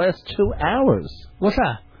the last 2 hours. What's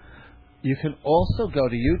that? You can also go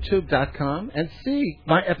to YouTube.com and see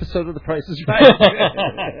my episode of The Price is Right.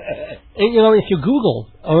 And, if you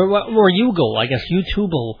Google, or Google, I guess,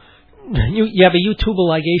 YouTubeable, you have a YouTubeable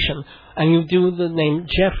ligation, and you do the name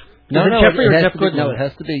Jeff. Jeffrey or Jeff Goodman? No, it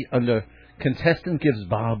has to be under contestant gives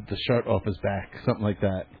Bob the shirt off his back, something like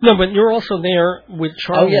that. No, but you're also there with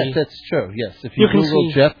Charlie. Oh, yes, that's true. Yes, if you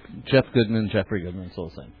Google Jeff Goodman, Jeffrey Goodman, it's all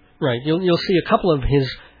the same. Right, you'll see a couple of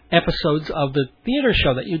his episodes of the theater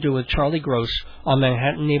show that you do with Charlie Gross on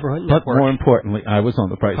Manhattan Neighborhood Network. But more importantly, I was on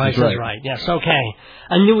The Price is Right. Right. Yes, okay.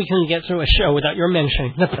 I knew we couldn't get through a show without your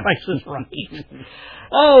mentioning The Price is Right.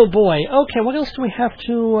 Oh, boy. Okay, what else do we have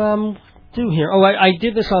to do here? Oh, I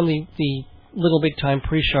did this on the Little Big Time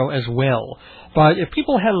pre-show as well. But if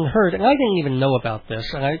people hadn't heard, and I didn't even know about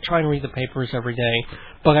this, and I try and read the papers every day,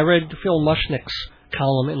 but I read Phil Mushnick's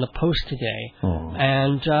column in the Post today,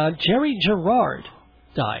 and Jerry Gerard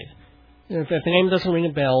died. If the name doesn't ring a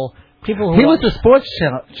bell, people who... He was a sports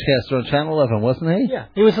caster on Channel 11, wasn't he? Yeah,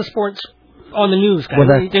 he was a sports on the news guy.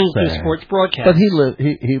 Well, he didn't do sports broadcasts. But he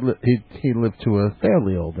lived to a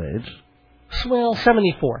fairly old age. Well,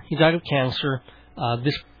 74. He died of cancer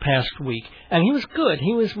this past week, and he was good.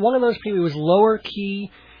 He was one of those people. He was lower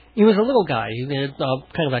key. He was a little guy. He had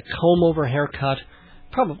kind of a comb-over haircut,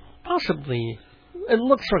 possibly. It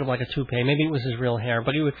looked sort of like a toupee. Maybe it was his real hair,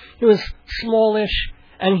 but he was smallish,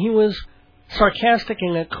 and he was sarcastic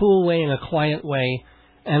in a cool way, in a quiet way,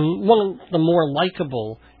 and one of the more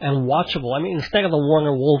likable and watchable. I mean, instead of the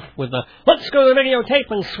Warner Wolf with the "let's go to the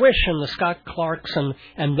videotape and swish" and the Scott Clarks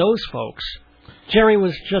and those folks, Jerry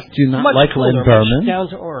was just Do you not much like cooler, Len Berman? much down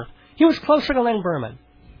to earth. He was closer to Len Berman.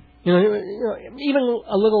 Even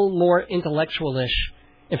a little more intellectual-ish,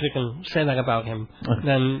 if you can say that about him,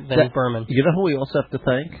 than Berman. You know who we also have to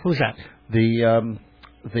thank? Who's that?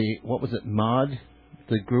 The what was it, Mod?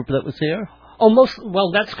 The group that was here?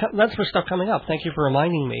 Oh, that's for stuff coming up. Thank you for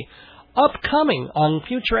reminding me. Upcoming on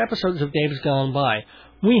future episodes of Dave's Gone By,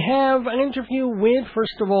 we have an interview with,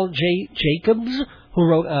 first of all, Jay Jacobs, who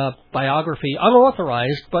wrote a biography,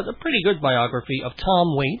 unauthorized, but a pretty good biography of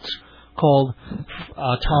Tom Waits called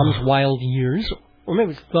Tom's Wild Years. Or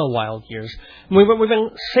maybe it's The Wild Years. We've been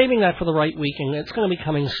saving that for the right week, and it's going to be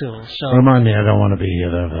coming soon. So remind me, I don't want to be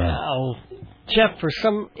here, though. Oh, Jeff, for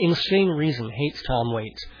some insane reason, hates Tom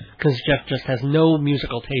Waits, because Jeff just has no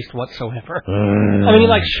musical taste whatsoever. I mean, he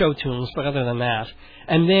likes show tunes, but other than that.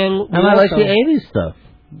 And then... And I like the 80s stuff.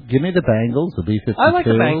 Give me the Bangles, the B-52. I like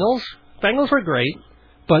the Bangles. Bangles were great,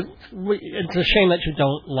 but it's a shame that you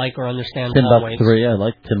don't like or understand Tom Waits. Timbuk 3, I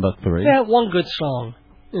like Timbuk 3. Yeah, one good song.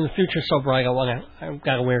 In the future so bright, I've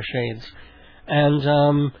got to wear shades.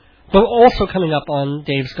 And... But also coming up on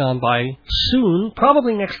Dave's Gone By soon,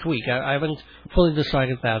 probably next week. I haven't fully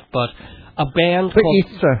decided that, but a band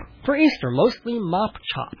For Easter, mostly Mop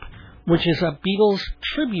Chop, which is a Beatles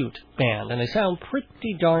tribute band, and they sound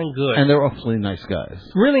pretty darn good. And they're awfully nice guys.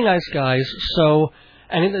 Really nice guys. So,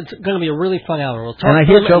 and it's going to be a really fun hour. We'll talk and I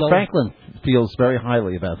hear Joe Franklin feels very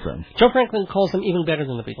highly about them. Joe Franklin calls them even better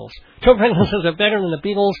than the Beatles. Joe Franklin says they're better than the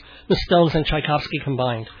Beatles, the Stones, and Tchaikovsky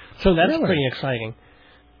combined. So that's pretty exciting.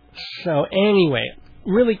 So anyway,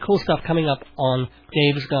 really cool stuff coming up on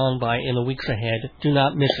Dave's Gone By in the weeks ahead. Do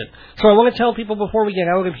not miss it. So I want to tell people before we get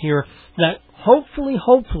out of here that hopefully,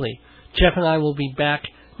 Jeff and I will be back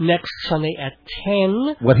next Sunday at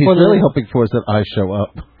 10. What he's really hoping for is that I show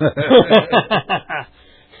up.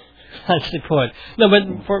 That's the point. No, but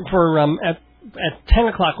at 10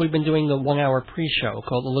 o'clock we've been doing the 1 hour pre-show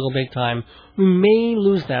called The Little Big Time. We may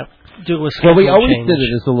lose that due to a schedule Well, we always change. did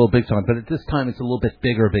it as a little big time, but at this time it's a little bit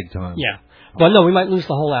bigger big time. Yeah. But no, we might lose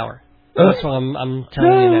the whole hour. That's what I'm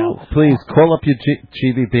telling you now. Please, call up your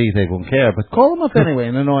GVB. They won't care, but call them up anyway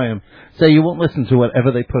and annoy them. Say you won't listen to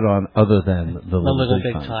whatever they put on other than the Little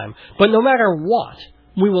Big Time. But no matter what,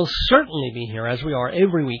 we will certainly be here, as we are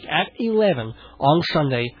every week, at 11 on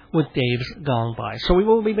Sunday with Dave's Gone By. So we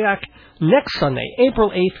will be back next Sunday,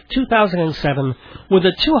 April 8th, 2007, with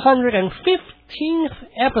the 215th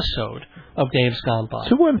episode of Dave's Gone By.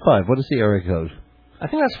 215, what is the area code? I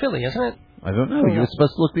think that's Philly, isn't it? I don't know. You were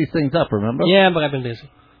supposed to look these things up, remember? Yeah, but I've been busy.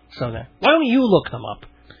 So there. Why don't you look them up?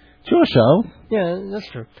 It's your show. Yeah, that's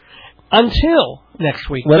true. Until next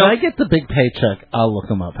week. When I get the big paycheck, I'll look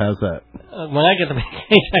them up. How's that? When I get the big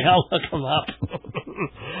paycheck, I'll look them up.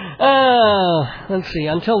 Let's see.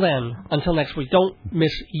 Until then, until next week, don't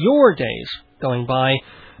miss your days going by.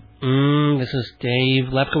 This is Dave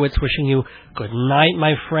Lefkowitz wishing you good night,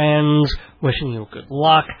 my friends. Wishing you good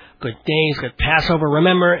luck, good days, good Passover.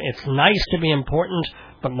 Remember, it's nice to be important,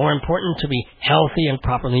 but more important to be healthy and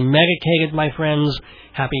properly medicated, my friends.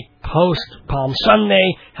 Happy post-Palm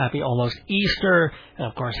Sunday. Happy almost Easter. And,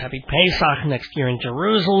 of course, happy Pesach next year in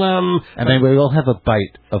Jerusalem. And then we all have a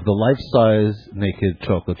bite of the life-size naked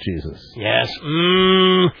chocolate Jesus. Yes.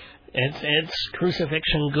 It's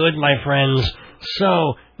crucifixion good, my friends.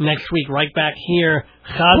 So, next week, right back here.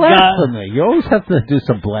 Blasphemy. You always have to do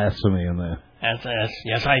some blasphemy in there.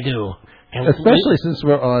 Yes, I do. And especially since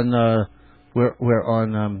we're on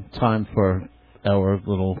time for our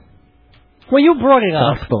little... Well, you brought it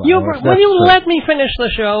up. Will you let me finish the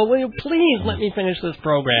show? Will you please let me finish this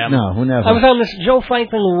program? No, who never. I was on this Joe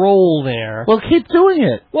Franklin roll there. Well, keep doing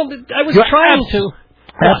it. Well, I was trying to.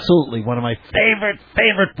 Absolutely, one of my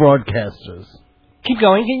favorite broadcasters. Keep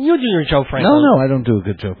going. You do your Joe Franklin. No, I don't do a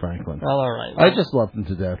good Joe Franklin. Well, all right. I just love him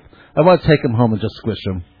to death. I want to take him home and just squish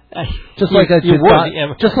him. Just like I did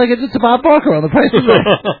to Bob Barker on The Price is Right.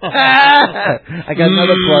 I got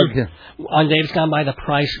another plug. On Dave's Gone By, The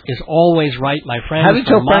Price is always right, my friend. How did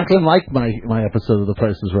Joe Franklin like my episode of The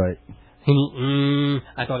Price is Right?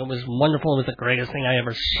 I thought it was wonderful. It was the greatest thing I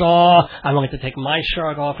ever saw. I wanted to take my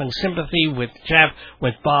shirt off in sympathy with Jeff,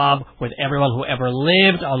 with Bob, with everyone who ever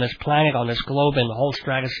lived on this planet, on this globe, in the whole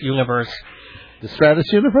Stratus universe. The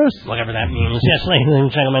Stratus universe? Whatever that means. Yes, ladies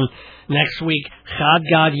and gentlemen. Next week, Chad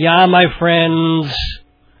Gadya, my friends.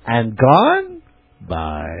 And gone?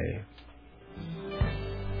 Bye.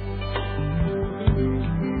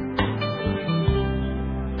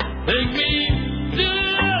 Take me to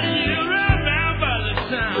you right now by the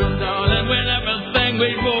town, darling, when everything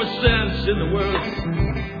made more sense in the world.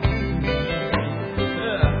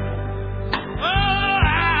 Yeah. I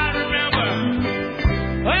remember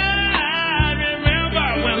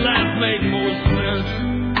when life made more sense.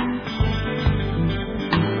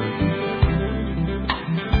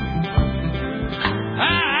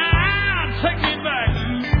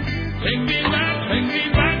 Take me back, take me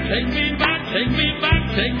back, take me back, take me back,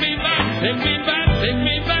 take me back, take me back, take me back, take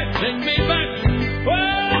me back, take me back. Oh,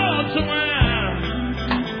 to when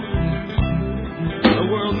the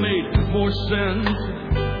world made more sense.